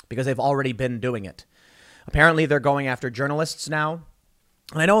 because they've already been doing it. Apparently, they're going after journalists now.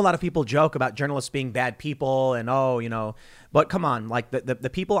 And I know a lot of people joke about journalists being bad people and, but come on, like the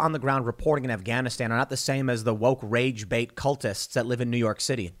people on the ground reporting in Afghanistan are not the same as the woke rage bait cultists that live in New York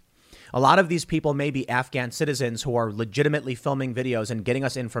City. A lot of these people may be Afghan citizens who are legitimately filming videos and getting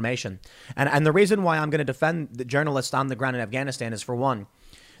us information. And the reason why I'm going to defend the journalists on the ground in Afghanistan is, for one,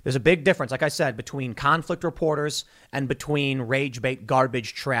 there's a big difference, like I said, between conflict reporters and between rage bait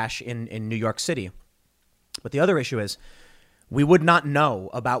garbage trash in New York City. But the other issue is we would not know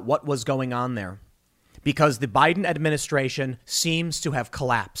about what was going on there because the Biden administration seems to have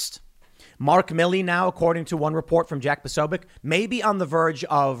collapsed. Mark Milley now, according to one report from Jack Posobiec, may be on the verge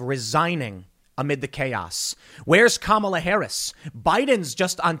of resigning amid the chaos. Where's Kamala Harris? Biden's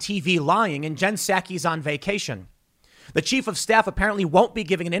just on TV lying and Jen Psaki's on vacation. The chief of staff apparently won't be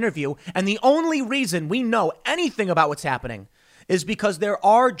giving an interview. And the only reason we know anything about what's happening is because there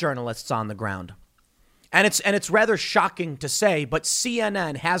are journalists on the ground. And it's rather shocking to say, but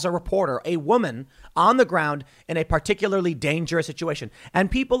CNN has a reporter, a woman on the ground in a particularly dangerous situation. And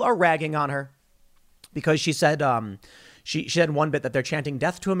people are ragging on her because she said she said one bit that they're chanting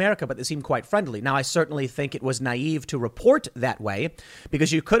death to America, but they seem quite friendly. Now, I certainly think it was naive to report that way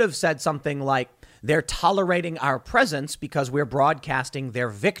because you could have said something like they're tolerating our presence because we're broadcasting their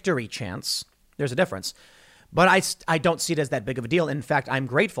victory chants. There's a difference. But I don't see it as that big of a deal. In fact, I'm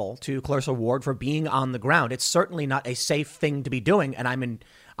grateful to Clarissa Ward for being on the ground. It's certainly not a safe thing to be doing. And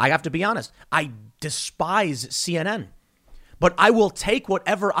I have to be honest, I despise CNN. But I will take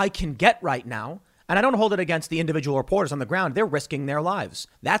whatever I can get right now. And I don't hold it against the individual reporters on the ground. They're risking their lives.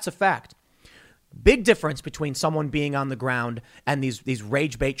 That's a fact. Big difference between someone being on the ground and these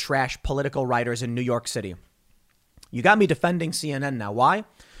rage bait trash political writers in New York City. You got me defending CNN now. Why?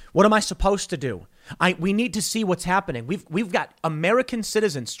 What am I supposed to do? We need to see what's happening. We've got American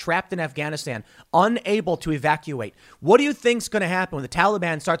citizens trapped in Afghanistan, unable to evacuate. What do you think's going to happen when the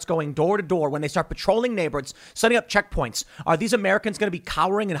Taliban starts going door to door, when they start patrolling neighborhoods, setting up checkpoints? Are these Americans going to be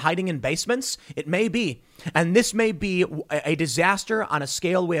cowering and hiding in basements? It may be. And this may be a disaster on a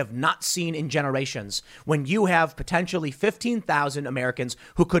scale we have not seen in generations, when you have potentially 15,000 Americans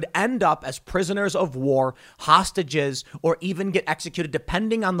who could end up as prisoners of war, hostages, or even get executed,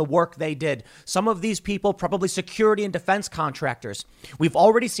 depending on the work they did. Some of these people, probably security and defense contractors. We've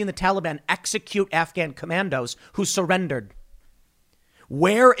already seen the Taliban execute Afghan commandos who surrendered.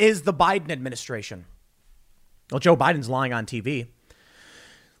 Where is the Biden administration? Well, Joe Biden's lying on TV.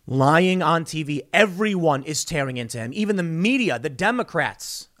 Lying on TV. Everyone is tearing into him. Even the media, the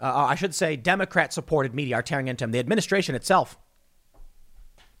Democrats, I should say Democrat-supported media are tearing into him. The administration itself.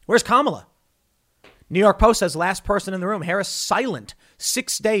 Where's Kamala? New York Post says last person in the room. Harris silent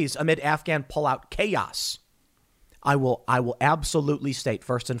 6 days amid Afghan pullout chaos. I will absolutely state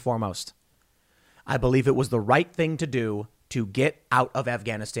first and foremost, I believe it was the right thing to do to get out of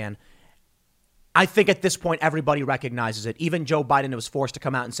Afghanistan. I think at this point, everybody recognizes it. Even Joe Biden was forced to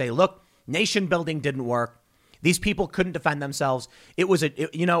come out and say, look, nation building didn't work. These people couldn't defend themselves. It was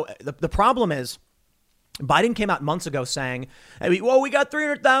the problem is Biden came out months ago saying, well, we got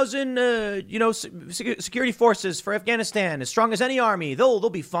 300,000, security forces for Afghanistan, as strong as any army. They'll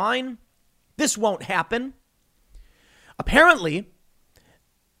be fine. This won't happen. Apparently,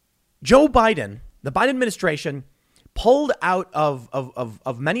 Joe Biden, the Biden administration, pulled out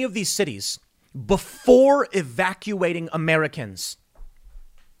of many of these cities before evacuating Americans.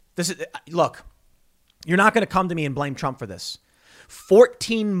 Look, you're not going to come to me and blame Trump for this.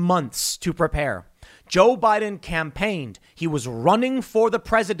 14 months to prepare. Joe Biden campaigned. He was running for the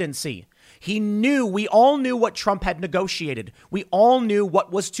presidency. We all knew what Trump had negotiated. We all knew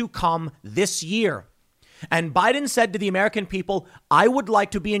what was to come this year. And Biden said to the American people, I would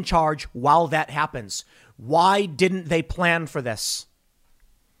like to be in charge while that happens. Why didn't they plan for this?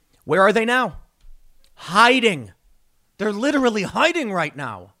 Where are they now? Hiding. They're literally hiding right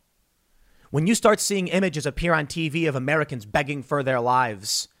now. When you start seeing images appear on TV of Americans begging for their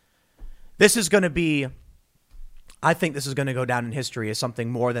lives, this is going to be, I think this is going to go down in history as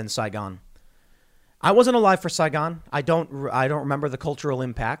something more than Saigon. I wasn't alive for Saigon. I don't remember the cultural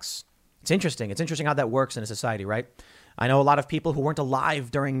impacts. It's interesting. It's interesting how that works in a society, right? I know a lot of people who weren't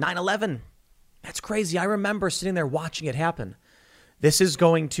alive during 9/11. That's crazy. I remember sitting there watching it happen. This is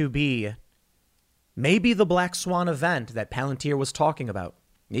going to be maybe the Black Swan event that Palantir was talking about.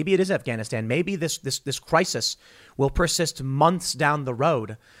 Maybe it is Afghanistan. Maybe this crisis will persist months down the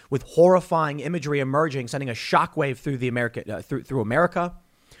road with horrifying imagery emerging, sending a shockwave through through America,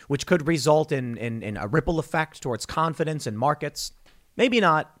 which could result in a ripple effect towards confidence in markets. Maybe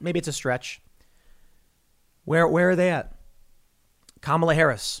not. Maybe it's a stretch. Where are they at? Kamala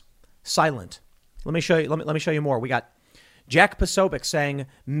Harris, silent. Let me show you. Let me show you more. We got Jack Posobiec saying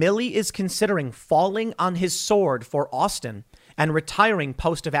Milley is considering falling on his sword for Austin and retiring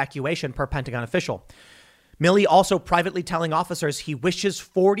post-evacuation, per Pentagon official. Milley also privately telling officers he wishes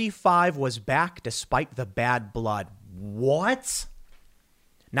 45 was back despite the bad blood. What?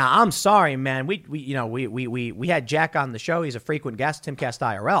 Now, I'm sorry, man. We had Jack on the show. He's a frequent guest, Timcast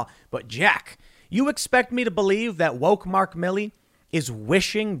IRL. But Jack, you expect me to believe that woke Mark Milley is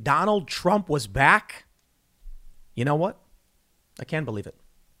wishing Donald Trump was back? You know what? I can't believe it.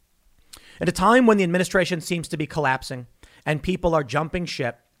 At a time when the administration seems to be collapsing and people are jumping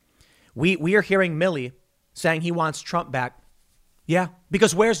ship, we are hearing Milley saying he wants Trump back. Yeah,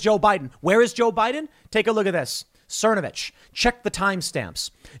 because where's Joe Biden? Where is Joe Biden? Take a look at this. Cernovich, check the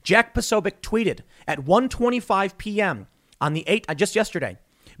timestamps. Jack Posobiec tweeted at 1:25 p.m. on the 8th, just yesterday.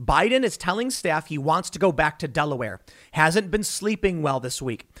 Biden is telling staff he wants to go back to Delaware. Hasn't been sleeping well this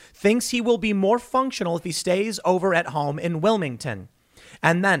week. Thinks he will be more functional if he stays over at home in Wilmington.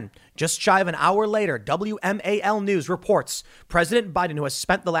 And then, just shy of an hour later, WMAL News reports President Biden, who has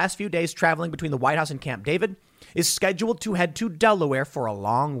spent the last few days traveling between the White House and Camp David, is scheduled to head to Delaware for a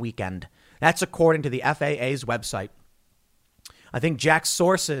long weekend. That's according to the FAA's website. I think Jack's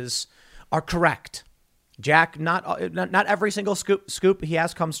sources are correct. Jack, not every single scoop he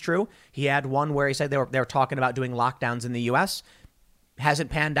has comes true. He had one where he said they were talking about doing lockdowns in the U.S. Hasn't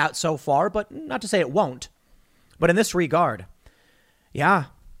panned out so far, but not to say it won't. But in this regard, yeah,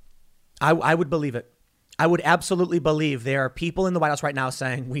 I would believe it. I would absolutely believe there are people in the White House right now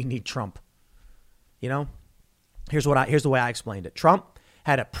saying we need Trump. You know, here's the way I explained it. Trump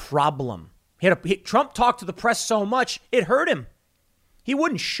had a problem. Trump talked to the press so much it hurt him. He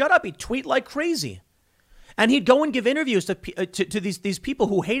wouldn't shut up. He'd tweet like crazy. And he'd go and give interviews to these people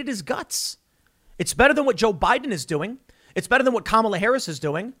who hated his guts. It's better than what Joe Biden is doing. It's better than what Kamala Harris is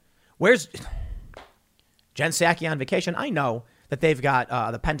doing. Where's Jen Psaki on vacation? I know that they've got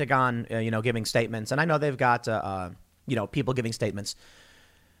the Pentagon, giving statements. And I know they've got, people giving statements.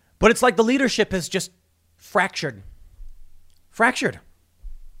 But it's like the leadership is just fractured.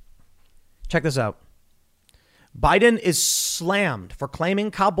 Check this out. Biden is slammed for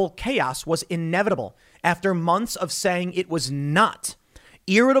claiming Kabul chaos was inevitable after months of saying it was not.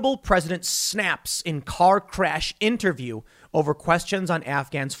 Irritable president snaps in car crash interview over questions on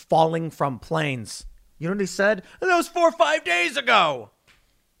Afghans falling from planes. You know what he said? That was 4 or 5 days ago.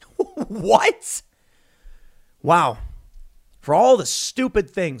 What? Wow. For all the stupid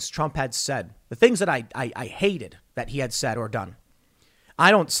things Trump had said, the things that I hated that he had said or done,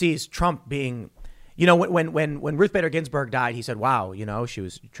 I don't see Trump being... when Ruth Bader Ginsburg died, he said, wow, she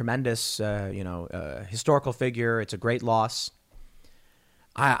was a tremendous, historical figure. It's a great loss.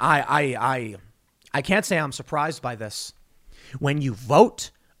 I can't say I'm surprised by this. When you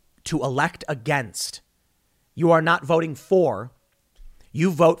vote to elect against, you are not voting for. You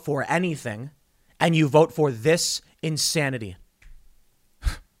vote for anything, and you vote for this insanity.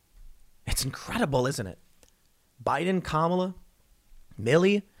 It's incredible, isn't it? Biden, Kamala,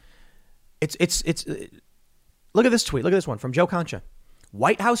 Milley. It's look at this tweet. Look at this one from Joe Concha.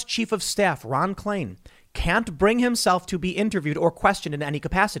 White House Chief of Staff Ron Klain can't bring himself to be interviewed or questioned in any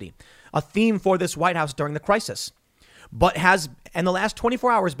capacity. A theme for this White House during the crisis, but has in the last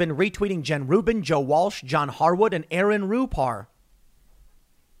 24 hours been retweeting Jen Rubin, Joe Walsh, John Harwood, and Aaron Rupar.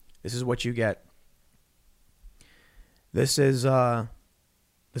 This is what you get. This is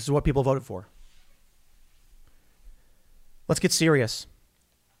what people voted for. Let's get serious.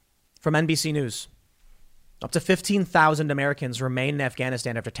 From NBC News, up to 15,000 Americans remain in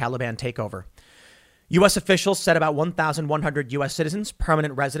Afghanistan after Taliban takeover. U.S. officials said about 1,100 U.S. citizens,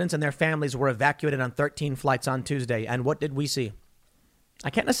 permanent residents, and their families were evacuated on 13 flights on Tuesday. And what did we see? I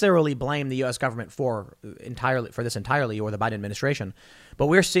can't necessarily blame the U.S. government for this entirely or the Biden administration, but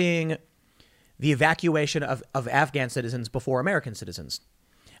we're seeing the evacuation of Afghan citizens before American citizens.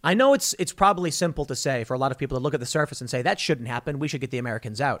 I know it's probably simple to say for a lot of people to look at the surface and say that shouldn't happen. We should get the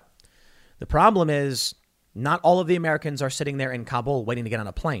Americans out. The problem is not all of the Americans are sitting there in Kabul waiting to get on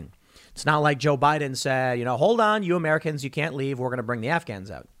a plane. It's not like Joe Biden said, hold on, you Americans, you can't leave. We're going to bring the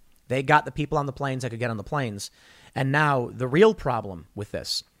Afghans out. They got the people on the planes that could get on the planes. And now the real problem with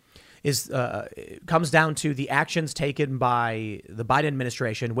this is comes down to the actions taken by the Biden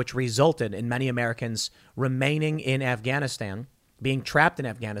administration, which resulted in many Americans remaining in Afghanistan, being trapped in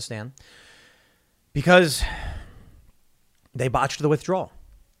Afghanistan, because they botched the withdrawal.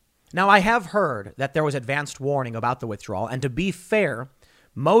 Now, I have heard that there was advanced warning about the withdrawal. And to be fair,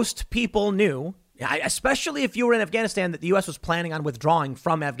 most people knew, especially if you were in Afghanistan, that the U.S. was planning on withdrawing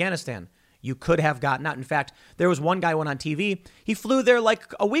from Afghanistan. You could have gotten out. In fact, there was one guy who went on TV. He flew there like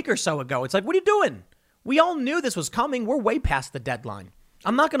a week or so ago. It's like, what are you doing? We all knew this was coming. We're way past the deadline.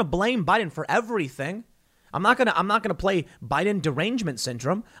 I'm not going to blame Biden for everything. I'm not going to play Biden derangement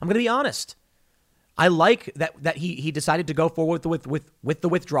syndrome. I'm going to be honest. I like that he decided to go forward with the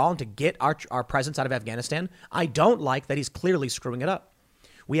withdrawal and to get our presence out of Afghanistan. I don't like that he's clearly screwing it up.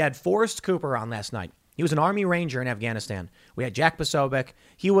 We had Forrest Cooper on last night. He was an Army Ranger in Afghanistan. We had Jack Posobiec.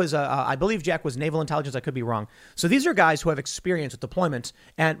 He was, I believe Jack was Naval Intelligence. I could be wrong. So these are guys who have experience with deployment.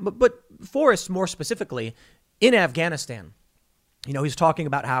 But Forrest, more specifically, in Afghanistan, he's talking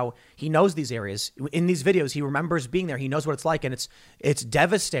about how he knows these areas. In these videos, he remembers being there. He knows what it's like. And it's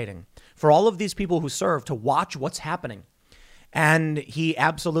devastating for all of these people who serve to watch what's happening. And he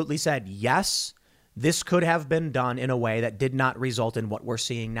absolutely said, yes, this could have been done in a way that did not result in what we're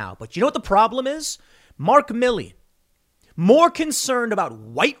seeing now. But you know what the problem is? Mark Milley, more concerned about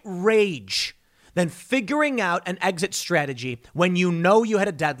white rage than figuring out an exit strategy when you know you had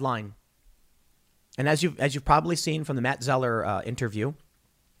a deadline. And as you've probably seen from the Matt Zeller interview,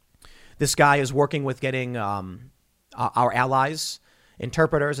 this guy is working with getting our allies,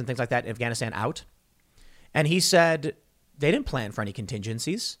 interpreters and things like that in Afghanistan out. And he said they didn't plan for any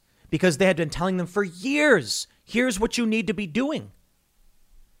contingencies because they had been telling them for years, here's what you need to be doing.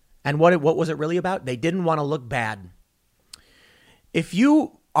 And what was it really about? They didn't want to look bad. If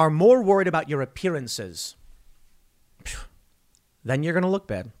you are more worried about your appearances, then you're going to look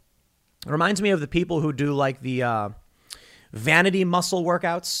bad. It reminds me of the people who do like the vanity muscle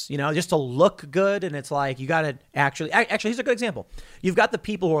workouts, just to look good. And it's like, you got to actually, here's a good example. You've got the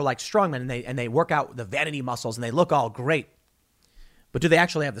people who are like strongmen and they work out the vanity muscles and they look all great. But do they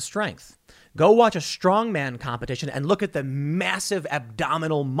actually have the strength? Go watch a strongman competition and look at the massive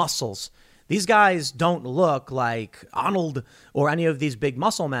abdominal muscles. These guys don't look like Arnold or any of these big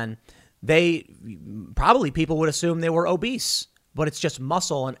muscle men. People would assume they were obese, but it's just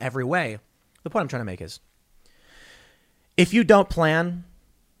muscle in every way. The point I'm trying to make is, if you don't plan,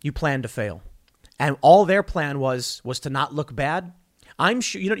 you plan to fail. And all their plan was to not look bad. I'm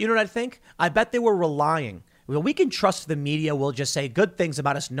sure, you know what I think? I bet they were relying. Well, we can trust the media will just say good things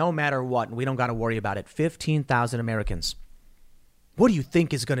about us no matter what, and we don't got to worry about it. 15,000 Americans. What do you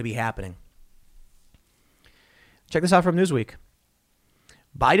think is going to be happening? Check this out from Newsweek.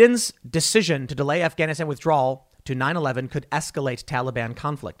 Biden's decision to delay Afghanistan withdrawal to 9/11 could escalate Taliban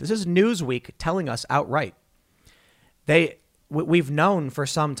conflict. This is Newsweek telling us outright. We've known for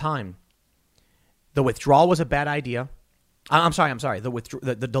some time the withdrawal was a bad idea. I'm sorry.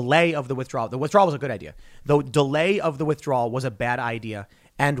 The delay of the withdrawal. The withdrawal was a good idea. The delay of the withdrawal was a bad idea,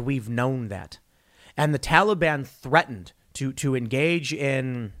 and we've known that. And the Taliban threatened to engage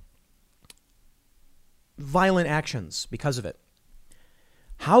in violent actions because of it.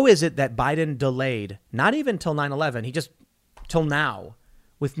 How is it that Biden delayed, not even till 9/11, he just, till now,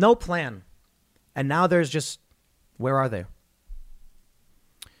 with no plan? And now there's just, where are they?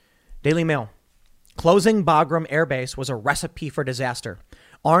 Daily Mail. Closing Bagram Air Base was a recipe for disaster.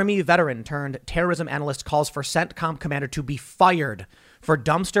 Army veteran turned terrorism analyst calls for CENTCOM commander to be fired for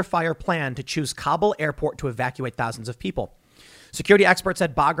dumpster fire plan to choose Kabul airport to evacuate thousands of people. Security experts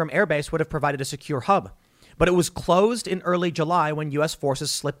said Bagram Air Base would have provided a secure hub, but it was closed in early July when U.S. forces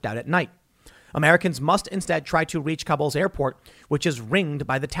slipped out at night. Americans must instead try to reach Kabul's airport, which is ringed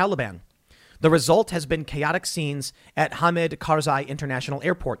by the Taliban. The result has been chaotic scenes at Hamid Karzai International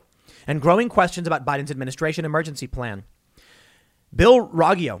Airport and growing questions about Biden's administration emergency plan. Bill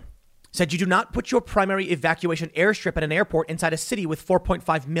Raggio said you do not put your primary evacuation airstrip at an airport inside a city with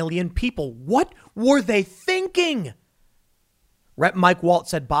 4.5 million people. What were they thinking? Rep. Mike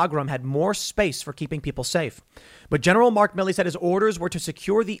Waltz said Bagram had more space for keeping people safe. But General Mark Milley said his orders were to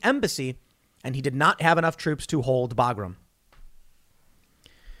secure the embassy and he did not have enough troops to hold Bagram.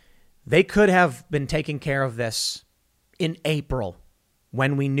 They could have been taking care of this in April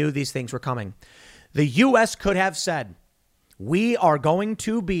when we knew these things were coming. The U.S. could have said, we are going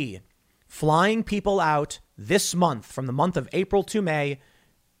to be flying people out this month, from the month of April to May.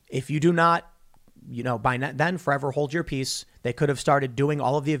 If you do not, by then forever hold your peace. They could have started doing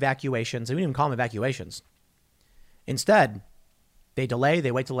all of the evacuations. They wouldn't even call them evacuations. Instead, they delay,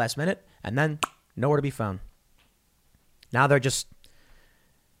 they wait till the last minute, and then nowhere to be found. Now they're just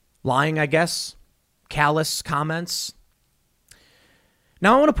lying, I guess. Callous comments.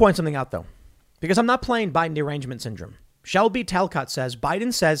 Now I want to point something out, though, because I'm not playing Biden derangement syndrome. Shelby Talcott says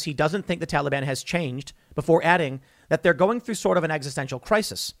Biden says he doesn't think the Taliban has changed, before adding that they're going through sort of an existential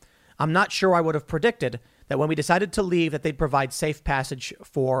crisis. I'm not sure I would have predicted that when we decided to leave that they'd provide safe passage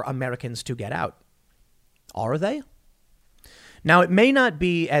for Americans to get out. Are they? Now, it may not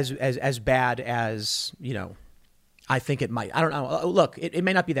be as bad as, I think it might. I don't know. Look, it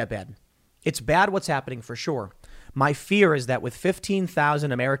may not be that bad. It's bad what's happening for sure. My fear is that with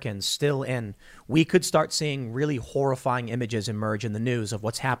 15,000 Americans still in, we could start seeing really horrifying images emerge in the news of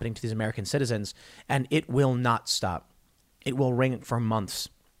what's happening to these American citizens, and it will not stop. It will ring for months.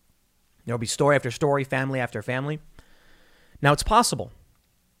 There'll be story after story, family after family. Now, it's possible,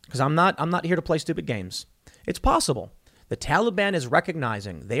 because I'm not here to play stupid games. It's possible the Taliban is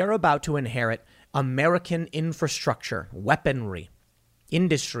recognizing they are about to inherit American infrastructure, weaponry,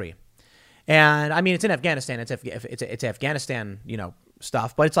 industry. And I mean, it's in Afghanistan. It's Afghanistan,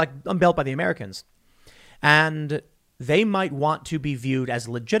 stuff, but it's like built by the Americans. And they might want to be viewed as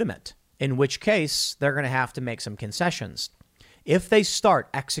legitimate, in which case they're going to have to make some concessions. If they start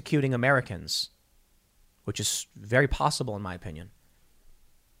executing Americans, which is very possible in my opinion,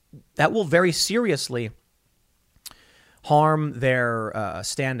 that will very seriously harm their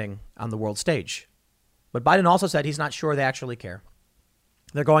standing on the world stage. But Biden also said he's not sure they actually care.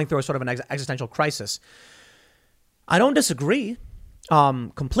 They're going through a sort of an existential crisis. I don't disagree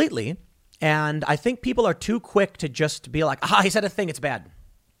completely. And I think people are too quick to just be like, he said a thing, it's bad.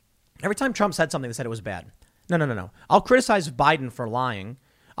 Every time Trump said something, they said it was bad. No. I'll criticize Biden for lying.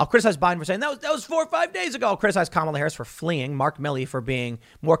 I'll criticize Biden for saying that was 4 or 5 days ago. I'll criticize Kamala Harris for fleeing, Mark Milley for being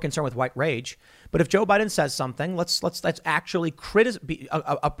more concerned with white rage. But if Joe Biden says something, let's actually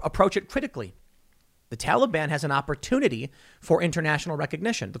approach it critically. The Taliban has an opportunity for international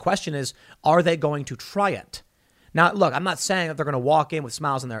recognition. The question is, are they going to try it? Now, look, I'm not saying that they're going to walk in with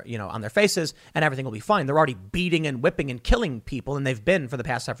smiles on their faces and everything will be fine. They're already beating and whipping and killing people, and they've been for the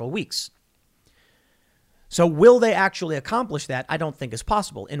past several weeks. So will they actually accomplish that? I don't think is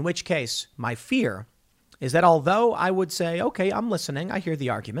possible. In which case, my fear is that although I would say, okay, I'm listening, I hear the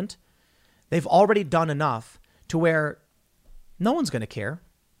argument, they've already done enough to where no one's going to care.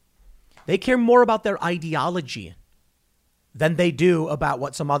 They care more about their ideology than they do about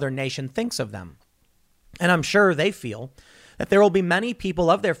what some other nation thinks of them. And I'm sure they feel that there will be many people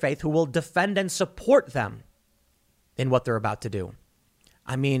of their faith who will defend and support them in what they're about to do.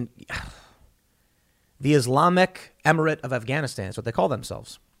 I mean, the Islamic Emirate of Afghanistan is what they call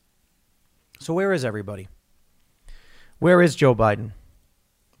themselves. So where is everybody? Where is Joe Biden?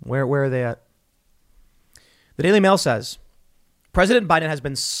 Where are they at? The Daily Mail says, President Biden has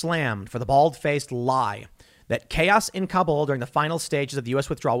been slammed for the bald-faced lie that chaos in Kabul during the final stages of the U.S.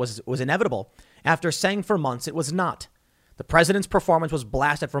 withdrawal was inevitable, after saying for months it was not. The president's performance was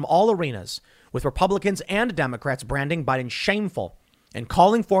blasted from all arenas, with Republicans and Democrats branding Biden shameful and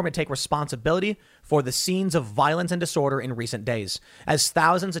calling for him to take responsibility for the scenes of violence and disorder in recent days, as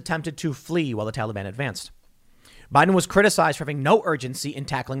thousands attempted to flee while the Taliban advanced. Biden was criticized for having no urgency in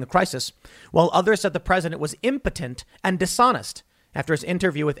tackling the crisis, while others said the president was impotent and dishonest after his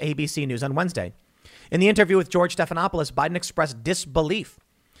interview with ABC News on Wednesday. In the interview with George Stephanopoulos, Biden expressed disbelief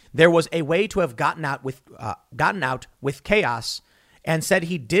there was a way to have gotten out with chaos, and said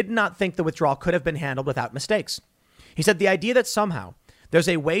he did not think the withdrawal could have been handled without mistakes. He said the idea that somehow there's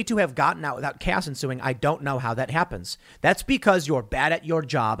a way to have gotten out without chaos ensuing, I don't know how that happens. That's because you're bad at your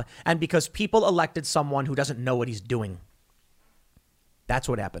job and because people elected someone who doesn't know what he's doing. That's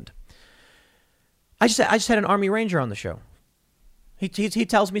what happened. I just had an Army Ranger on the show. He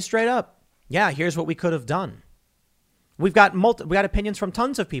tells me straight up, yeah, here's what we could have done. We got opinions from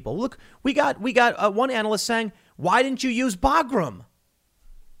tons of people. Look, we got one analyst saying, why didn't you use Bagram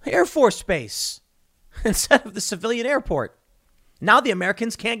Air Force Base instead of the civilian airport? Now the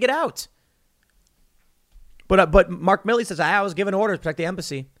Americans can't get out. But Mark Milley says, I was given orders to protect the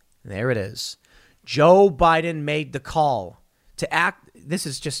embassy. There it is. Joe Biden made the call to act. This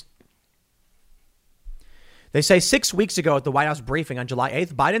is just. They say 6 weeks ago at the White House briefing on July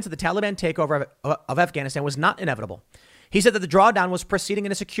 8th, Biden said the Taliban takeover of Afghanistan was not inevitable. He said that the drawdown was proceeding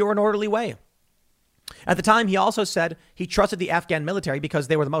in a secure and orderly way. At the time, he also said he trusted the Afghan military because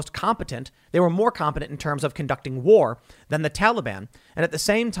they were the most competent. They were more competent in terms of conducting war than the Taliban, and at the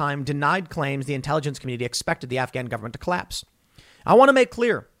same time denied claims the intelligence community expected the Afghan government to collapse. I want to make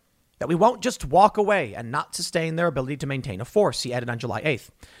clear that we won't just walk away and not sustain their ability to maintain a force, he added on July 8th.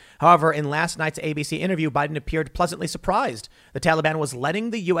 However, in last night's ABC interview, Biden appeared pleasantly surprised the Taliban was letting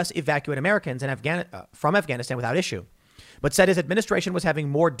the U.S. evacuate Americans from Afghanistan without issue, but said his administration was having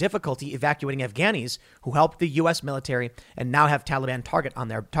more difficulty evacuating Afghanis who helped the U.S. military and now have Taliban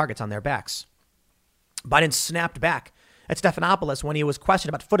targets on their backs. Biden snapped back at Stephanopoulos when he was questioned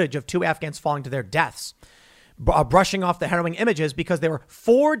about footage of 2 Afghans falling to their deaths, brushing off the harrowing images because they were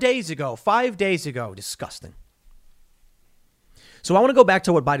 5 days ago. Disgusting. So I want to go back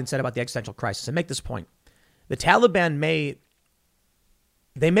to what Biden said about the existential crisis and make this point. The Taliban may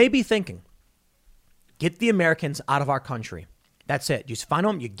be thinking, get the Americans out of our country. That's it. You find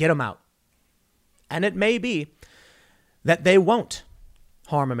them, you get them out. And it may be that they won't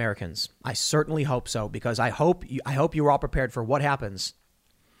harm Americans. I certainly hope so, because I hope you're all prepared for what happens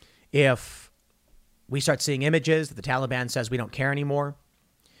if we start seeing images that the Taliban says we don't care anymore.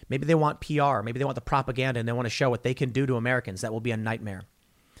 Maybe they want PR. Maybe they want the propaganda and they want to show what they can do to Americans. That will be a nightmare.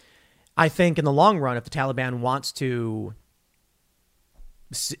 I think in the long run, if the Taliban wants to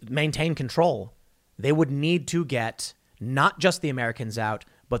maintain control, they would need to get not just the Americans out,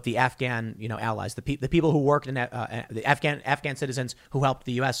 but the Afghan, allies, the people who worked in the Afghan citizens who helped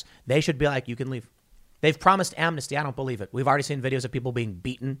the U.S. They should be like, you can leave. They've promised amnesty. I don't believe it. We've already seen videos of people being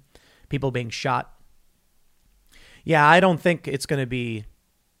beaten, people being shot. Yeah, I don't think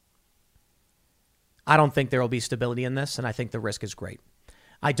there will be stability in this, and I think the risk is great.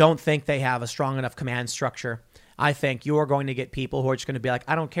 I don't think they have a strong enough command structure. I think you are going to get people who are just going to be like,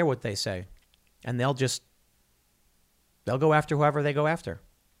 I don't care what they say. And they'll go after whoever they go after.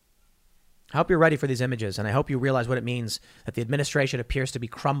 I hope you're ready for these images, and I hope you realize what it means that the administration appears to be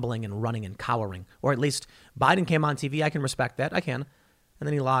crumbling and running and cowering. Or at least Biden came on TV. I can respect that. I can. And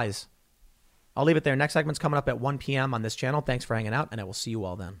then he lies. I'll leave it there. Next segment's coming up at 1 p.m. on this channel. Thanks for hanging out, and I will see you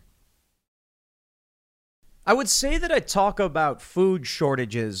all then. I would say that I talk about food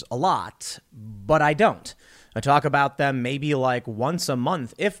shortages a lot, but I don't. I talk about them maybe like once a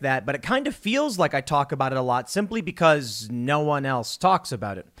month, if that, but it kind of feels like I talk about it a lot simply because no one else talks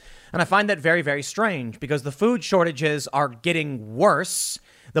about it. And I find that very, very strange because the food shortages are getting worse.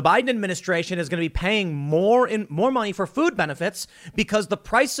 The Biden administration is going to be paying more money for food benefits because the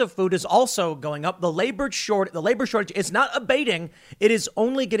price of food is also going up. The labor shortage is not abating. It is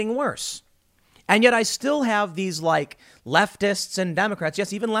only getting worse. And yet I still have these like leftists and Democrats,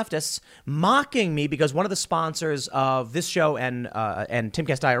 yes, even leftists, mocking me because one of the sponsors of this show and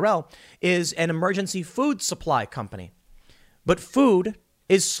Timcast IRL is an emergency food supply company. But food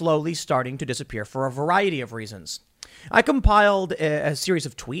is slowly starting to disappear for a variety of reasons. I compiled a series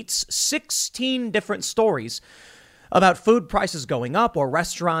of tweets, 16 different stories about food prices going up or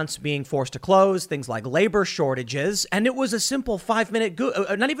restaurants being forced to close, things like labor shortages. And it was a simple 5-minute,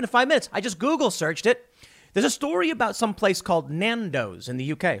 not even 5 minutes. I just Google searched it. There's a story about some place called Nando's in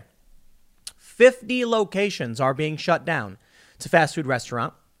the UK. 50 locations are being shut down. It's a fast food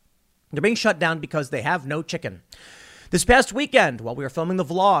restaurant. They're being shut down because they have no chicken. This past weekend, while we were filming the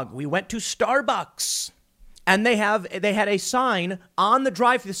vlog, we went to Starbucks. And they had a sign on the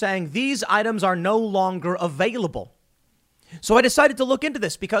drive-thru saying these items are no longer available. So I decided to look into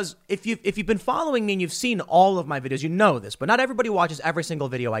this because if you've been following me and you've seen all of my videos, you know this, but not everybody watches every single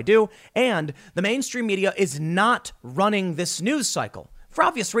video I do. And the mainstream media is not running this news cycle. For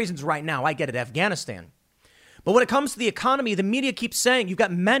obvious reasons right now, I get it, Afghanistan. But when it comes to the economy, the media keeps saying, you've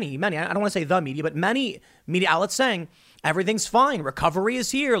got many, I don't want to say the media, but many media outlets saying everything's fine. Recovery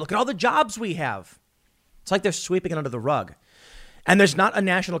is here. Look at all the jobs we have. It's like they're sweeping it under the rug. And there's not a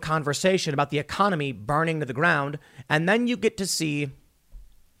national conversation about the economy burning to the ground. And then you get to see,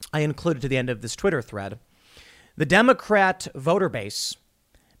 I included to the end of this Twitter thread, the Democrat voter base,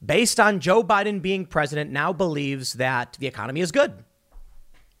 based on Joe Biden being president, now believes that the economy is good.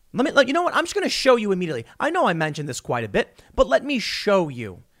 You know what? I'm just going to show you immediately. I know I mentioned this quite a bit, but let me show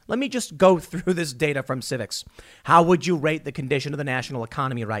you. Let me just go through this data from Civics. How would you rate the condition of the national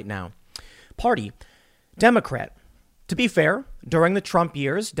economy right now? Party, Democrat. To be fair, during the Trump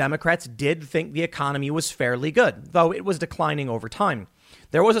years, Democrats did think the economy was fairly good, though it was declining over time.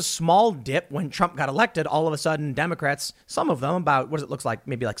 There was a small dip when Trump got elected. All of a sudden, Democrats, some of them about, what does it look like,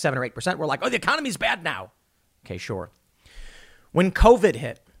 maybe like 7 or 8%, were like, oh, the economy's bad now. Okay, sure. When COVID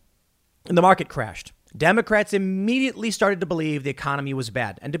hit and the market crashed, Democrats immediately started to believe the economy was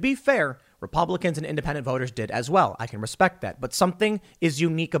bad. And to be fair, Republicans and independent voters did as well. I can respect that. But something is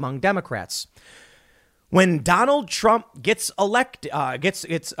unique among Democrats. When Donald Trump gets elected, when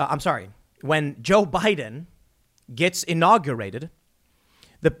Joe Biden gets inaugurated,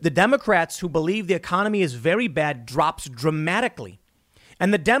 the Democrats who believe the economy is very bad drops dramatically.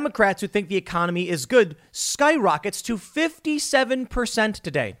 And the Democrats who think the economy is good skyrockets to 57%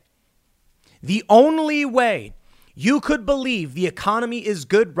 today. The only way you could believe the economy is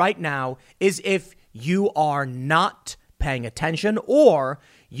good right now is if you are not paying attention or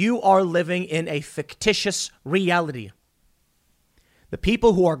you are living in a fictitious reality. The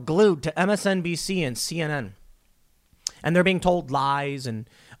people who are glued to MSNBC and CNN, and they're being told lies and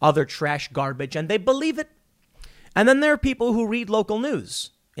other trash garbage, and they believe it. And then there are people who read local news,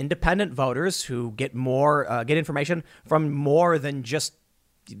 independent voters who get information from more than just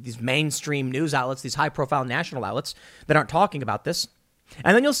these mainstream news outlets, these high-profile national outlets that aren't talking about this.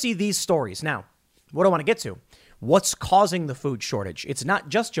 And then you'll see these stories. Now, what I want to get to, what's causing the food shortage? It's not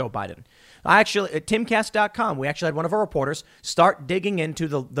just Joe Biden. At timcast.com, we actually had one of our reporters start digging into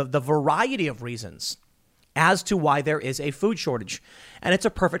the variety of reasons as to why there is a food shortage. And it's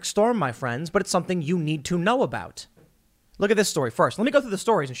a perfect storm, my friends, but it's something you need to know about. Look at this story first. Let me go through the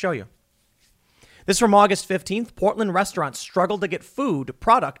stories and show you. This is from August 15th. Portland restaurants struggle to get food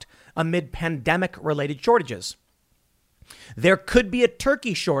product amid pandemic-related shortages. There could be a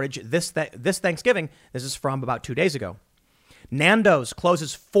turkey shortage this Thanksgiving. This is from about 2 days ago. Nando's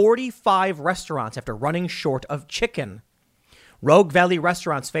closes 45 restaurants after running short of chicken. Rogue Valley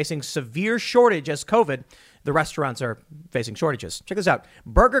restaurants facing severe shortage as COVID. The restaurants are facing shortages. Check this out.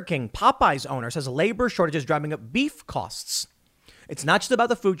 Burger King, Popeye's owner, says labor shortages driving up beef costs. It's not just about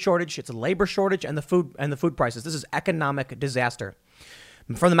the food shortage. It's a labor shortage and the food prices. This is economic disaster.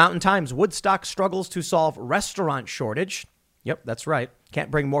 From the Mountain Times, Woodstock struggles to solve restaurant shortage. Yep, that's right. Can't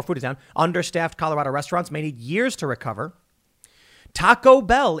bring more food to town. Understaffed Colorado restaurants may need years to recover. Taco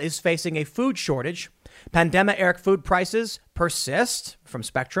Bell is facing a food shortage. Pandemic-era food prices persist, from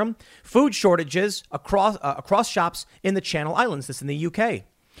Spectrum. Food shortages across shops in the Channel Islands. This in the UK.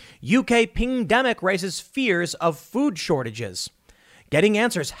 UK pandemic raises fears of food shortages. Getting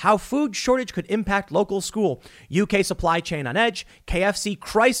answers how food shortage could impact local school. UK supply chain on edge. KFC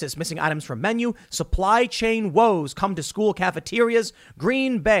crisis, missing items from menu. Supply chain woes come to school cafeterias.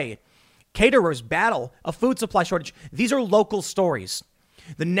 Green Bay. Caterers battle a food supply shortage. These are local stories.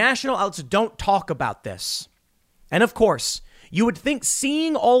 The national outlets don't talk about this. And of course, you would think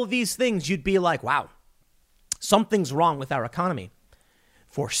seeing all of these things, you'd be like, wow, something's wrong with our economy.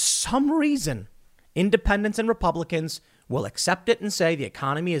 For some reason, independents and Republicans will accept it and say the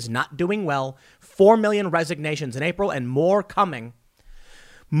economy is not doing well. 4 million resignations in April and more coming.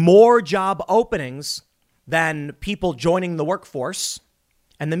 More job openings than people joining the workforce.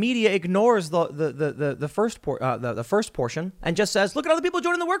 And the media ignores the first portion and just says, look at all the people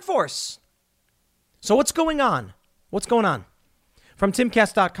joining the workforce. So what's going on? What's going on? From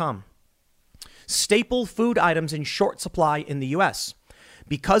timcast.com. Staple food items in short supply in the U.S.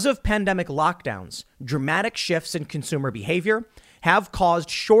 Because of pandemic lockdowns, dramatic shifts in consumer behavior have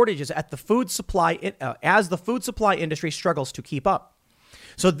caused shortages at the food supply as the food supply industry struggles to keep up.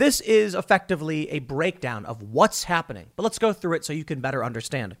 So this is effectively a breakdown of what's happening. But let's go through it so you can better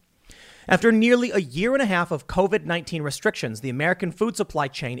understand. After nearly a year and a half of COVID-19 restrictions, the American food supply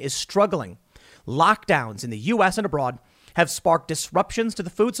chain is struggling. Lockdowns in the U.S. and abroad have sparked disruptions to the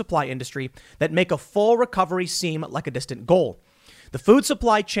food supply industry that make a full recovery seem like a distant goal. The food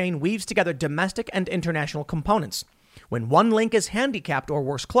supply chain weaves together domestic and international components. When one link is handicapped or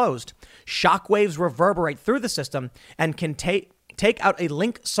worse closed, shockwaves reverberate through the system and can take out a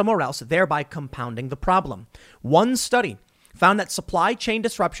link somewhere else, thereby compounding the problem. One study found that supply chain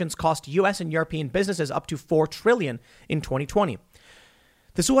disruptions cost U.S. and European businesses up to $4 trillion in 2020.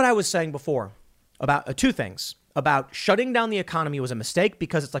 This is what I was saying before about two things. About shutting down the economy was a mistake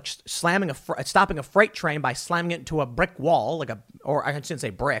because it's like stopping a freight train by slamming it into a brick wall, or I shouldn't say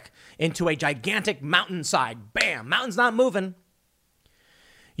brick, into a gigantic mountainside. Bam, mountain's not moving.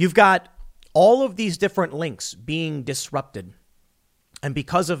 You've got all of these different links being disrupted. And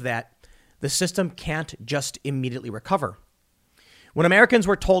because of that, the system can't just immediately recover. When Americans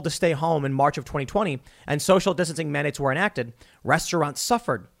were told to stay home in March of 2020 and social distancing mandates were enacted, restaurants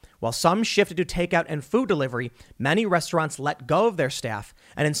suffered. While some shifted to takeout and food delivery, many restaurants let go of their staff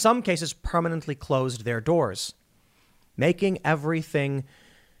and in some cases permanently closed their doors, making everything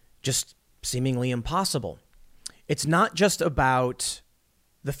just seemingly impossible. It's not just about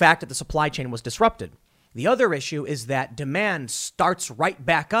the fact that the supply chain was disrupted. The other issue is that demand starts right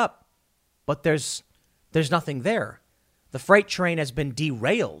back up, but there's There's nothing there. The freight train has been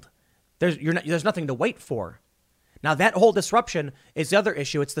derailed. There's nothing to wait for. Now, that whole disruption is the other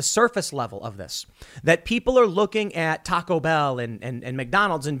issue. It's the surface level of this, that people are looking at Taco Bell and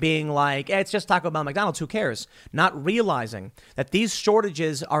McDonald's and being like, it's just Taco Bell, McDonald's, who cares? Not realizing that these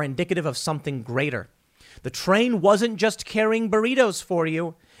shortages are indicative of something greater. The train wasn't just carrying burritos for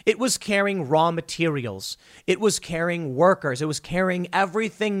you. It was carrying raw materials. It was carrying workers. It was carrying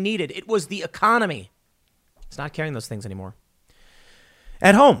everything needed. It was the economy. It's not carrying those things anymore.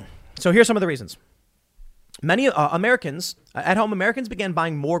 At home. So here's some of the reasons. Many Americans began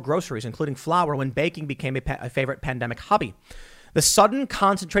buying more groceries, including flour, when baking became a favorite pandemic hobby. The sudden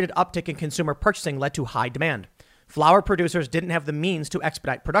concentrated uptick in consumer purchasing led to high demand. Flour producers didn't have the means to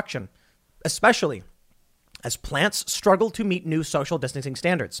expedite production, especially as plants struggled to meet new social distancing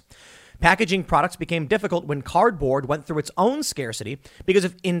standards. Packaging products became difficult when cardboard went through its own scarcity because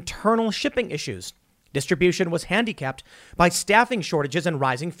of internal shipping issues. Distribution was handicapped by staffing shortages and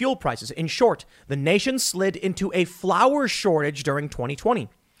rising fuel prices. In short, the nation slid into a flour shortage during 2020.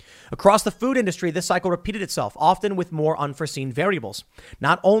 Across the food industry, this cycle repeated itself, often with more unforeseen variables.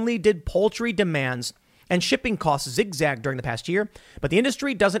 Not only did poultry demands and shipping costs zigzag during the past year, but the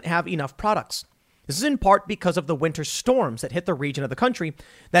industry doesn't have enough products. This is in part because of the winter storms that hit the region of the country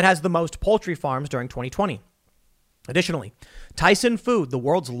that has the most poultry farms during 2020. Additionally, Tyson Food, the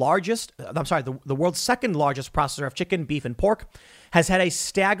world's second largest processor of chicken, beef, and pork, has had a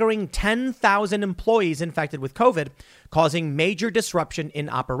staggering 10,000 employees infected with COVID, causing major disruption in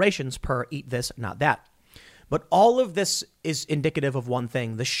operations per Eat This, Not That. But all of this is indicative of one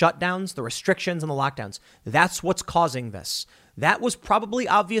thing: the shutdowns, the restrictions, and the lockdowns. That's what's causing this. That was probably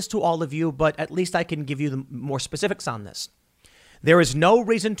obvious to all of you, but at least I can give you the more specifics on this. There is no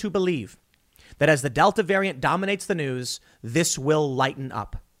reason to believe that as the Delta variant dominates the news, this will lighten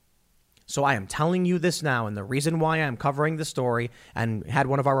up. So I am telling you this now, and the reason why I'm covering the story and had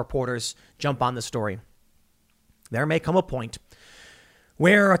one of our reporters jump on the story. There may come a point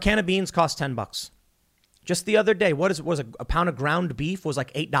where a can of beans costs $10. Just the other day, was a pound of ground beef was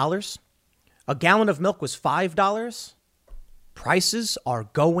like $8. A gallon of milk was $5. Prices are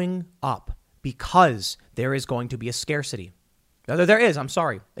going up because there is going to be a scarcity. There is, I'm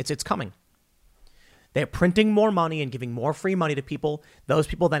sorry. It's coming. They're printing more money and giving more free money to people. Those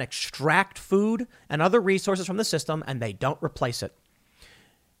people then extract food and other resources from the system, and they don't replace it.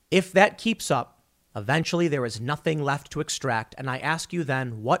 If that keeps up, eventually there is nothing left to extract. And I ask you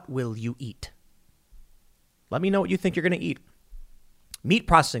then, what will you eat? Let me know what you think you're going to eat. Meat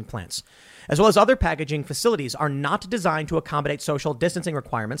processing plants, as well as other packaging facilities, are not designed to accommodate social distancing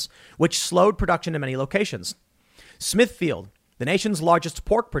requirements, which slowed production in many locations. Smithfield, the nation's largest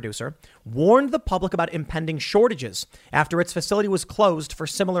pork producer, warned the public about impending shortages after its facility was closed for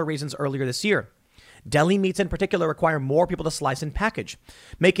similar reasons earlier this year. Deli meats in particular require more people to slice and package,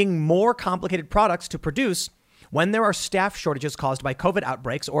 making more complicated products to produce when there are staff shortages caused by COVID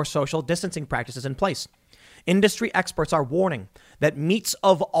outbreaks or social distancing practices in place. Industry experts are warning that meats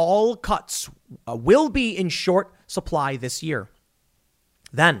of all cuts will be in short supply this year.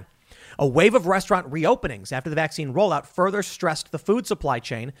 Then, a wave of restaurant reopenings after the vaccine rollout further stressed the food supply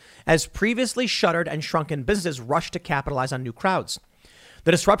chain as previously shuttered and shrunken businesses rushed to capitalize on new crowds.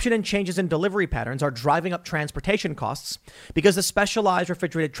 The disruption and changes in delivery patterns are driving up transportation costs because the specialized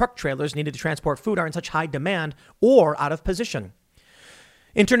refrigerated truck trailers needed to transport food are in such high demand or out of position.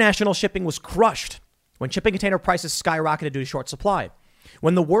 International shipping was crushed when shipping container prices skyrocketed due to short supply.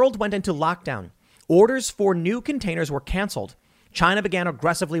 When the world went into lockdown, orders for new containers were canceled. China began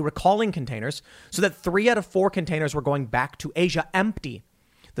aggressively recalling containers so that 3 out of 4 containers were going back to Asia empty.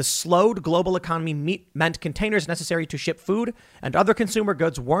 The slowed global economy meant containers necessary to ship food and other consumer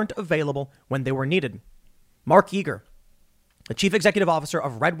goods weren't available when they were needed. Mark Yeager, the chief executive officer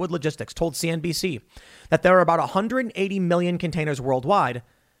of Redwood Logistics, told CNBC that there are about 180 million containers worldwide,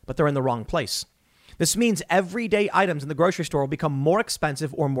 but they're in the wrong place. This means everyday items in the grocery store will become more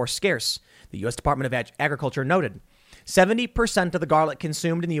expensive or more scarce, the U.S. Department of Agriculture noted. 70% of the garlic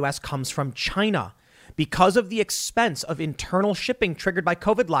consumed in the U.S. comes from China. Because of the expense of internal shipping triggered by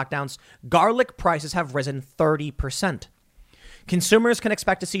COVID lockdowns, garlic prices have risen 30%. Consumers can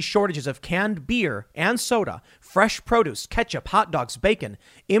expect to see shortages of canned beer and soda, fresh produce, ketchup, hot dogs, bacon,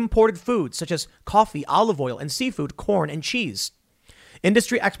 imported foods such as coffee, olive oil, and seafood, corn, and cheese.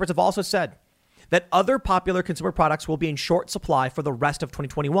 Industry experts have also said that other popular consumer products will be in short supply for the rest of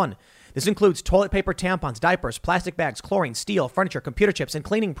 2021. This includes toilet paper, tampons, diapers, plastic bags, chlorine, steel, furniture, computer chips, and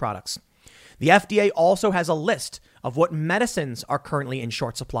cleaning products. The FDA also has a list of what medicines are currently in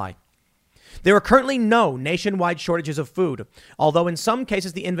short supply. There are currently no nationwide shortages of food, although in some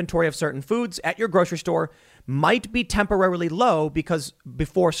cases the inventory of certain foods at your grocery store might be temporarily low because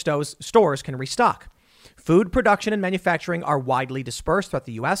before stores can restock. Food production and manufacturing are widely dispersed throughout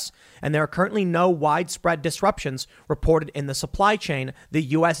the U.S., and there are currently no widespread disruptions reported in the supply chain,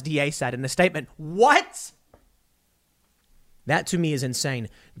 the USDA said in a statement. What? That to me is insane.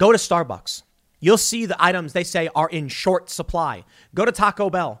 Go to Starbucks. You'll see the items they say are in short supply. Go to Taco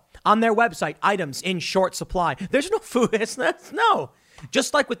Bell. On their website, items in short supply. There's no food. No.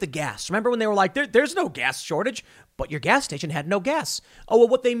 Just like with the gas. Remember when they were like, there's no gas shortage, but your gas station had no gas. Oh, well,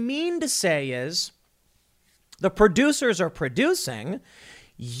 what they mean to say is the producers are producing.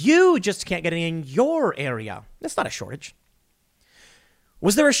 You just can't get any in your area. That's not a shortage.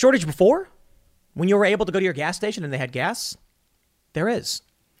 Was there a shortage before when you were able to go to your gas station and they had gas? There is.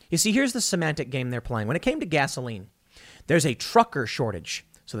 You see, here's the semantic game they're playing. When it came to gasoline, there's a trucker shortage.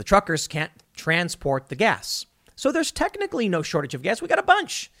 So the truckers can't transport the gas. So there's technically no shortage of gas. We got a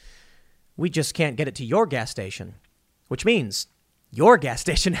bunch. We just can't get it to your gas station, which means your gas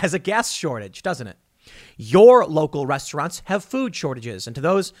station has a gas shortage, doesn't it? Your local restaurants have food shortages. And to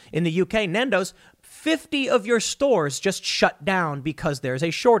those in the UK, Nando's, 50 of your stores just shut down because there's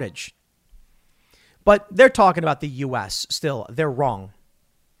a shortage. But they're talking about the US still. They're wrong.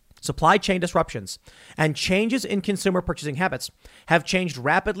 Supply chain disruptions and changes in consumer purchasing habits have changed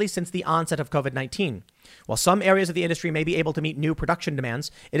rapidly since the onset of COVID-19. While some areas of the industry may be able to meet new production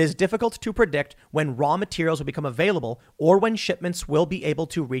demands, it is difficult to predict when raw materials will become available or when shipments will be able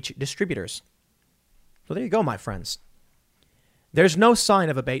to reach distributors. So there you go, my friends. There's no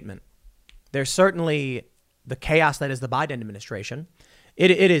sign of abatement. There's certainly the chaos that is the Biden administration. It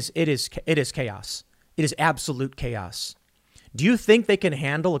is chaos. It is absolute chaos. Do you think they can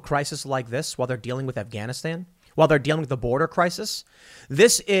handle a crisis like this while they're dealing with Afghanistan? While they're dealing with the border crisis?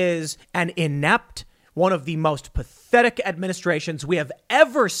 This is an inept, one of the most pathetic administrations we have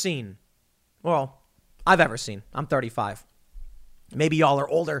ever seen. Well, I've ever seen. I'm 35. Maybe y'all are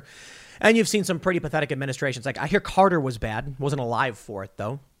older and you've seen some pretty pathetic administrations. Like I hear Carter was bad. Wasn't alive for it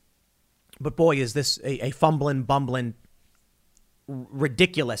though. But boy, is this a fumbling, bumbling,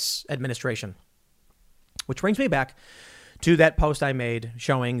 ridiculous administration. Which brings me back to that post I made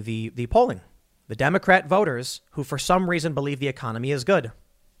showing the polling. The Democrat voters who for some reason believe the economy is good.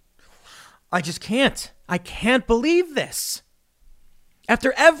 I just can't. I can't believe this.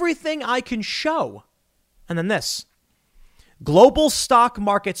 After everything I can show. And then this. Global stock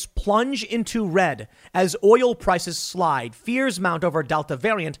markets plunge into red as oil prices slide, fears mount over Delta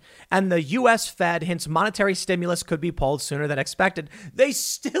variant, and the U.S. Fed hints monetary stimulus could be pulled sooner than expected. They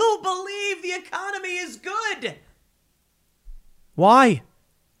still believe the economy is good. Why?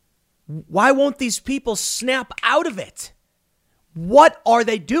 Why won't these people snap out of it? What are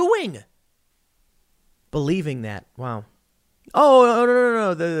they doing? Believing that. Wow.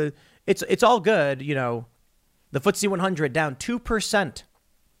 Oh, no. It's all good, you know. The FTSE 100 down 2%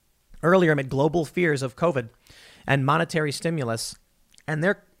 earlier amid global fears of COVID and monetary stimulus. And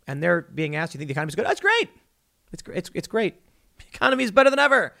they're being asked, you think the economy's good? That's great. It's great. The economy is better than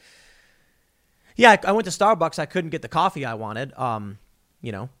ever. Yeah, I went to Starbucks. I couldn't get the coffee I wanted.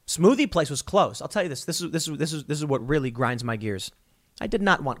 Smoothie place was closed. I'll tell you this. This is what really grinds my gears. I did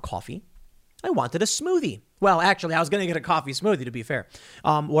not want coffee. I wanted a smoothie. Well, actually, I was going to get a coffee smoothie, to be fair.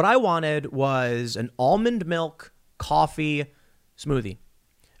 What I wanted was an almond milk coffee smoothie.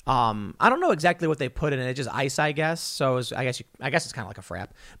 I don't know exactly what they put in it. It's just ice, I guess. So I guess it's kind of like a frap.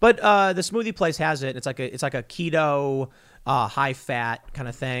 But the smoothie place has it. It's like a keto, high fat kind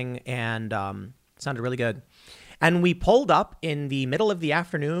of thing, and it sounded really good. And we pulled up in the middle of the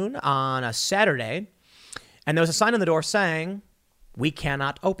afternoon on a Saturday, and there was a sign on the door saying, "We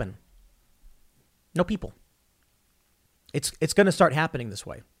cannot open." No people. It's going to start happening this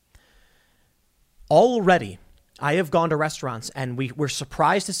way. Already, I have gone to restaurants and we're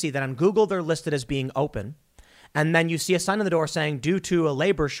surprised to see that on Google they're listed as being open. And then you see a sign on the door saying, due to a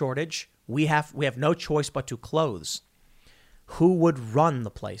labor shortage, we have no choice but to close. Who would run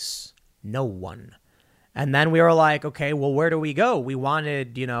the place? No one. And then we were like, okay, well, where do we go? We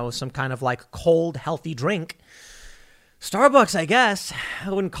wanted, some kind of like cold, healthy drink. Starbucks, I guess. I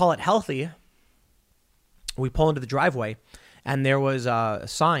wouldn't call it healthy. We pull into the driveway, and there was a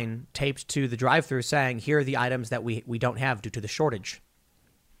sign taped to the drive-thru saying, here are the items that we don't have due to the shortage.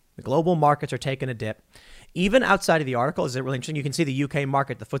 The global markets are taking a dip. Even outside of the article, is it really interesting? You can see the UK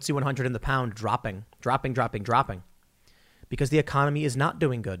market, the FTSE 100 and the pound dropping, because the economy is not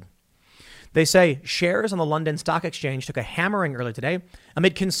doing good. They say shares on the London Stock Exchange took a hammering earlier today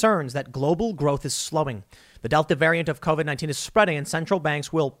amid concerns that global growth is slowing. The Delta variant of COVID-19 is spreading, and central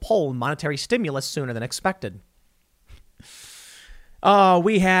banks will pull monetary stimulus sooner than expected.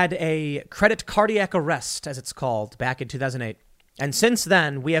 We had a credit cardiac arrest, as it's called, back in 2008. And since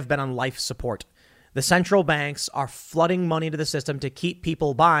then, we have been on life support. The central banks are flooding money into the system to keep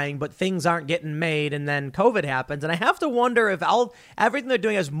people buying, but things aren't getting made, and then COVID happens. And I have to wonder if everything they're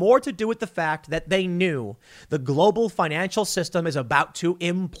doing has more to do with the fact that they knew the global financial system is about to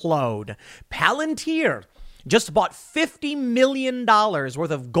implode. Palantir just bought $50 million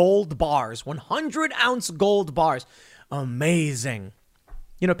worth of gold bars, 100-ounce gold bars. Amazing.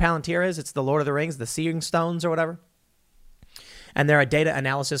 You know what Palantir is? It's the Lord of the Rings, the Seeing Stones or whatever. And they're a data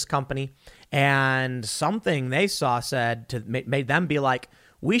analysis company. And something they saw made them be like,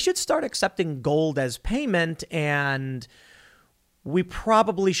 we should start accepting gold as payment, and we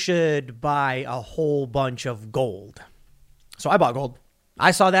probably should buy a whole bunch of gold. So I bought gold.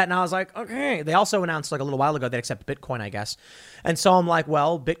 I saw that and I was like, okay. They also announced like a little while ago they accept Bitcoin, I guess. And so I'm like,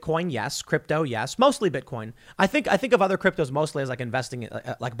 well, Bitcoin, yes. Crypto, yes. Mostly Bitcoin. I think of other cryptos mostly as like investing,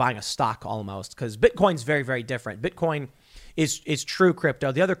 like buying a stock almost, because Bitcoin's very, very different. Bitcoin is true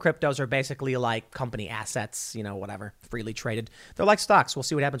crypto. The other cryptos are basically like company assets, whatever, freely traded. They're like stocks. We'll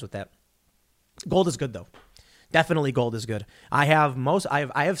see what happens with that. Gold is good though. Definitely gold is good. I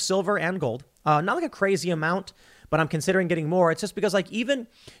have silver and gold. Not like a crazy amount, but I'm considering getting more. It's just because here's what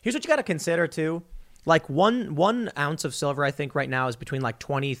you got to consider too. Like one ounce of silver, I think right now is between like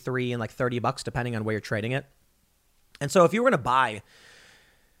 23 and like $30, depending on where you're trading it. And so if you were going to buy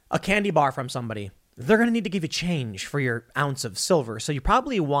a candy bar from somebody, they're going to need to give you change for your ounce of silver. So you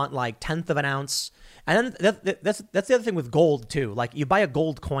probably want like 1/10 of an ounce. And then that's the other thing with gold too. Like you buy a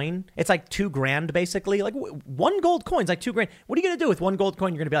gold coin, it's like $2,000 basically. Like one gold coin's like $2,000. What are you going to do with one gold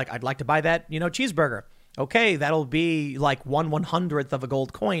coin? You're going to be like, I'd like to buy that, cheeseburger. Okay, that'll be like 1/100th of a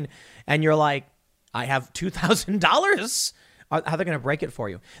gold coin. And you're like, I have $2,000. How are they going to break it for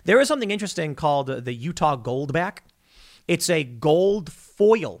you? There is something interesting called the Utah Goldback. It's a gold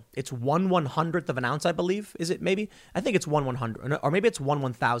foil. It's 1/100th of an ounce, I believe. Is it maybe? I think it's 1/100th, or maybe it's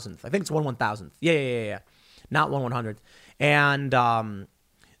 1/1000th. I think it's 1/1000th. Yeah. Not 1/100th. And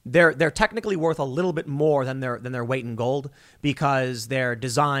they're technically worth a little bit more than their weight in gold because they're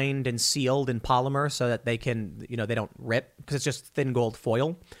designed and sealed in polymer so that they can, they don't rip because it's just thin gold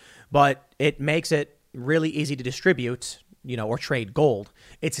foil. But it makes it really easy to distribute, or trade gold.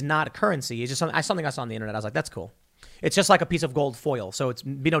 It's not a currency. It's just something I saw on the internet. I was like, that's cool. It's just like a piece of gold foil. So it's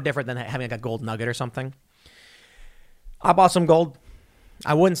be no different than having like a gold nugget or something. I bought some gold.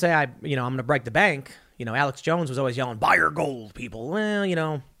 I wouldn't say I'm going to break the bank. Alex Jones was always yelling, buy your gold, people.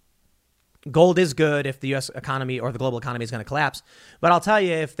 Well, gold is good if the U.S. economy or the global economy is going to collapse. But I'll tell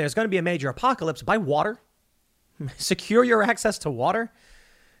you, if there's going to be a major apocalypse, buy water. Secure your access to water.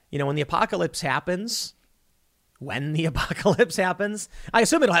 When the apocalypse happens, I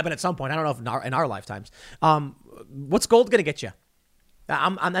assume it'll happen at some point. I don't know if in our lifetimes. What's gold going to get you?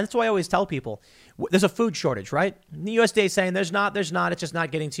 That's why I always tell people there's a food shortage, right? The USDA is saying there's not, it's just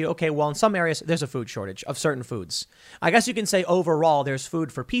not getting to you. Okay, well, in some areas, there's a food shortage of certain foods. I guess you can say overall there's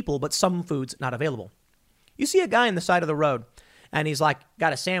food for people, but some food's not available. You see a guy on the side of the road and he's like,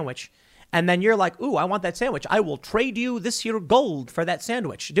 got a sandwich. And then you're like, ooh, I want that sandwich. I will trade you this here gold for that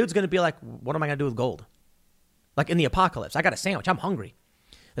sandwich. Dude's going to be like, what am I going to do with gold? Like in the apocalypse, I got a sandwich. I'm hungry.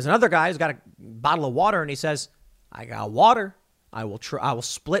 There's another guy who's got a bottle of water and he says, I got water. I will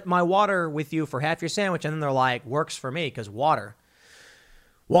split my water with you for half your sandwich. And then they're like, works for me because water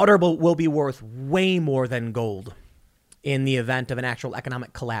will be worth way more than gold in the event of an actual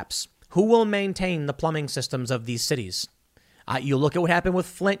economic collapse. Who will maintain the plumbing systems of these cities? You look at what happened with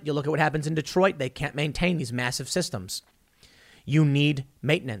Flint. You look at what happens in Detroit. They can't maintain these massive systems. You need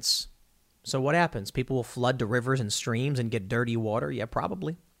maintenance. So what happens? People will flood to rivers and streams and get dirty water? Yeah,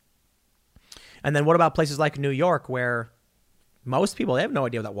 probably. And then what about places like New York where most people, they have no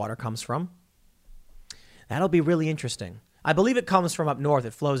idea where that water comes from? That'll be really interesting. I believe it comes from up north.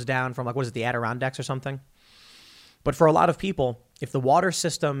 It flows down from the Adirondacks or something? But for a lot of people, if the water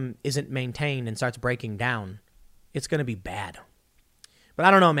system isn't maintained and starts breaking down, it's going to be bad. But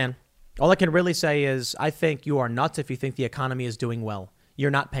I don't know, man. All I can really say is I think you are nuts if you think the economy is doing well. You're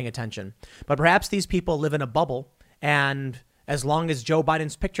not paying attention. But perhaps these people live in a bubble, and as long as Joe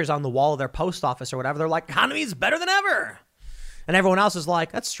Biden's picture's on the wall of their post office or whatever, they're like, economy's better than ever. And everyone else is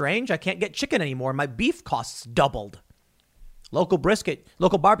like, that's strange. I can't get chicken anymore. My beef costs doubled. Local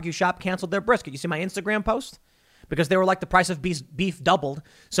barbecue shop canceled their brisket. You see my Instagram post? Because they were like, the price of beef doubled,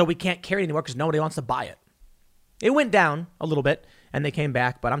 so we can't carry it anymore because nobody wants to buy it. It went down a little bit, and they came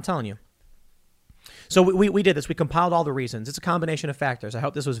back, but I'm telling you, So we did this. We compiled all the reasons. It's a combination of factors. I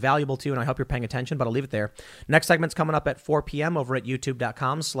hope this was valuable to you, and I hope you're paying attention, but I'll leave it there. Next segment's coming up at 4 p.m. over at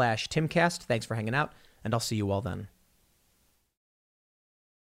youtube.com/Timcast. Thanks for hanging out, and I'll see you all then.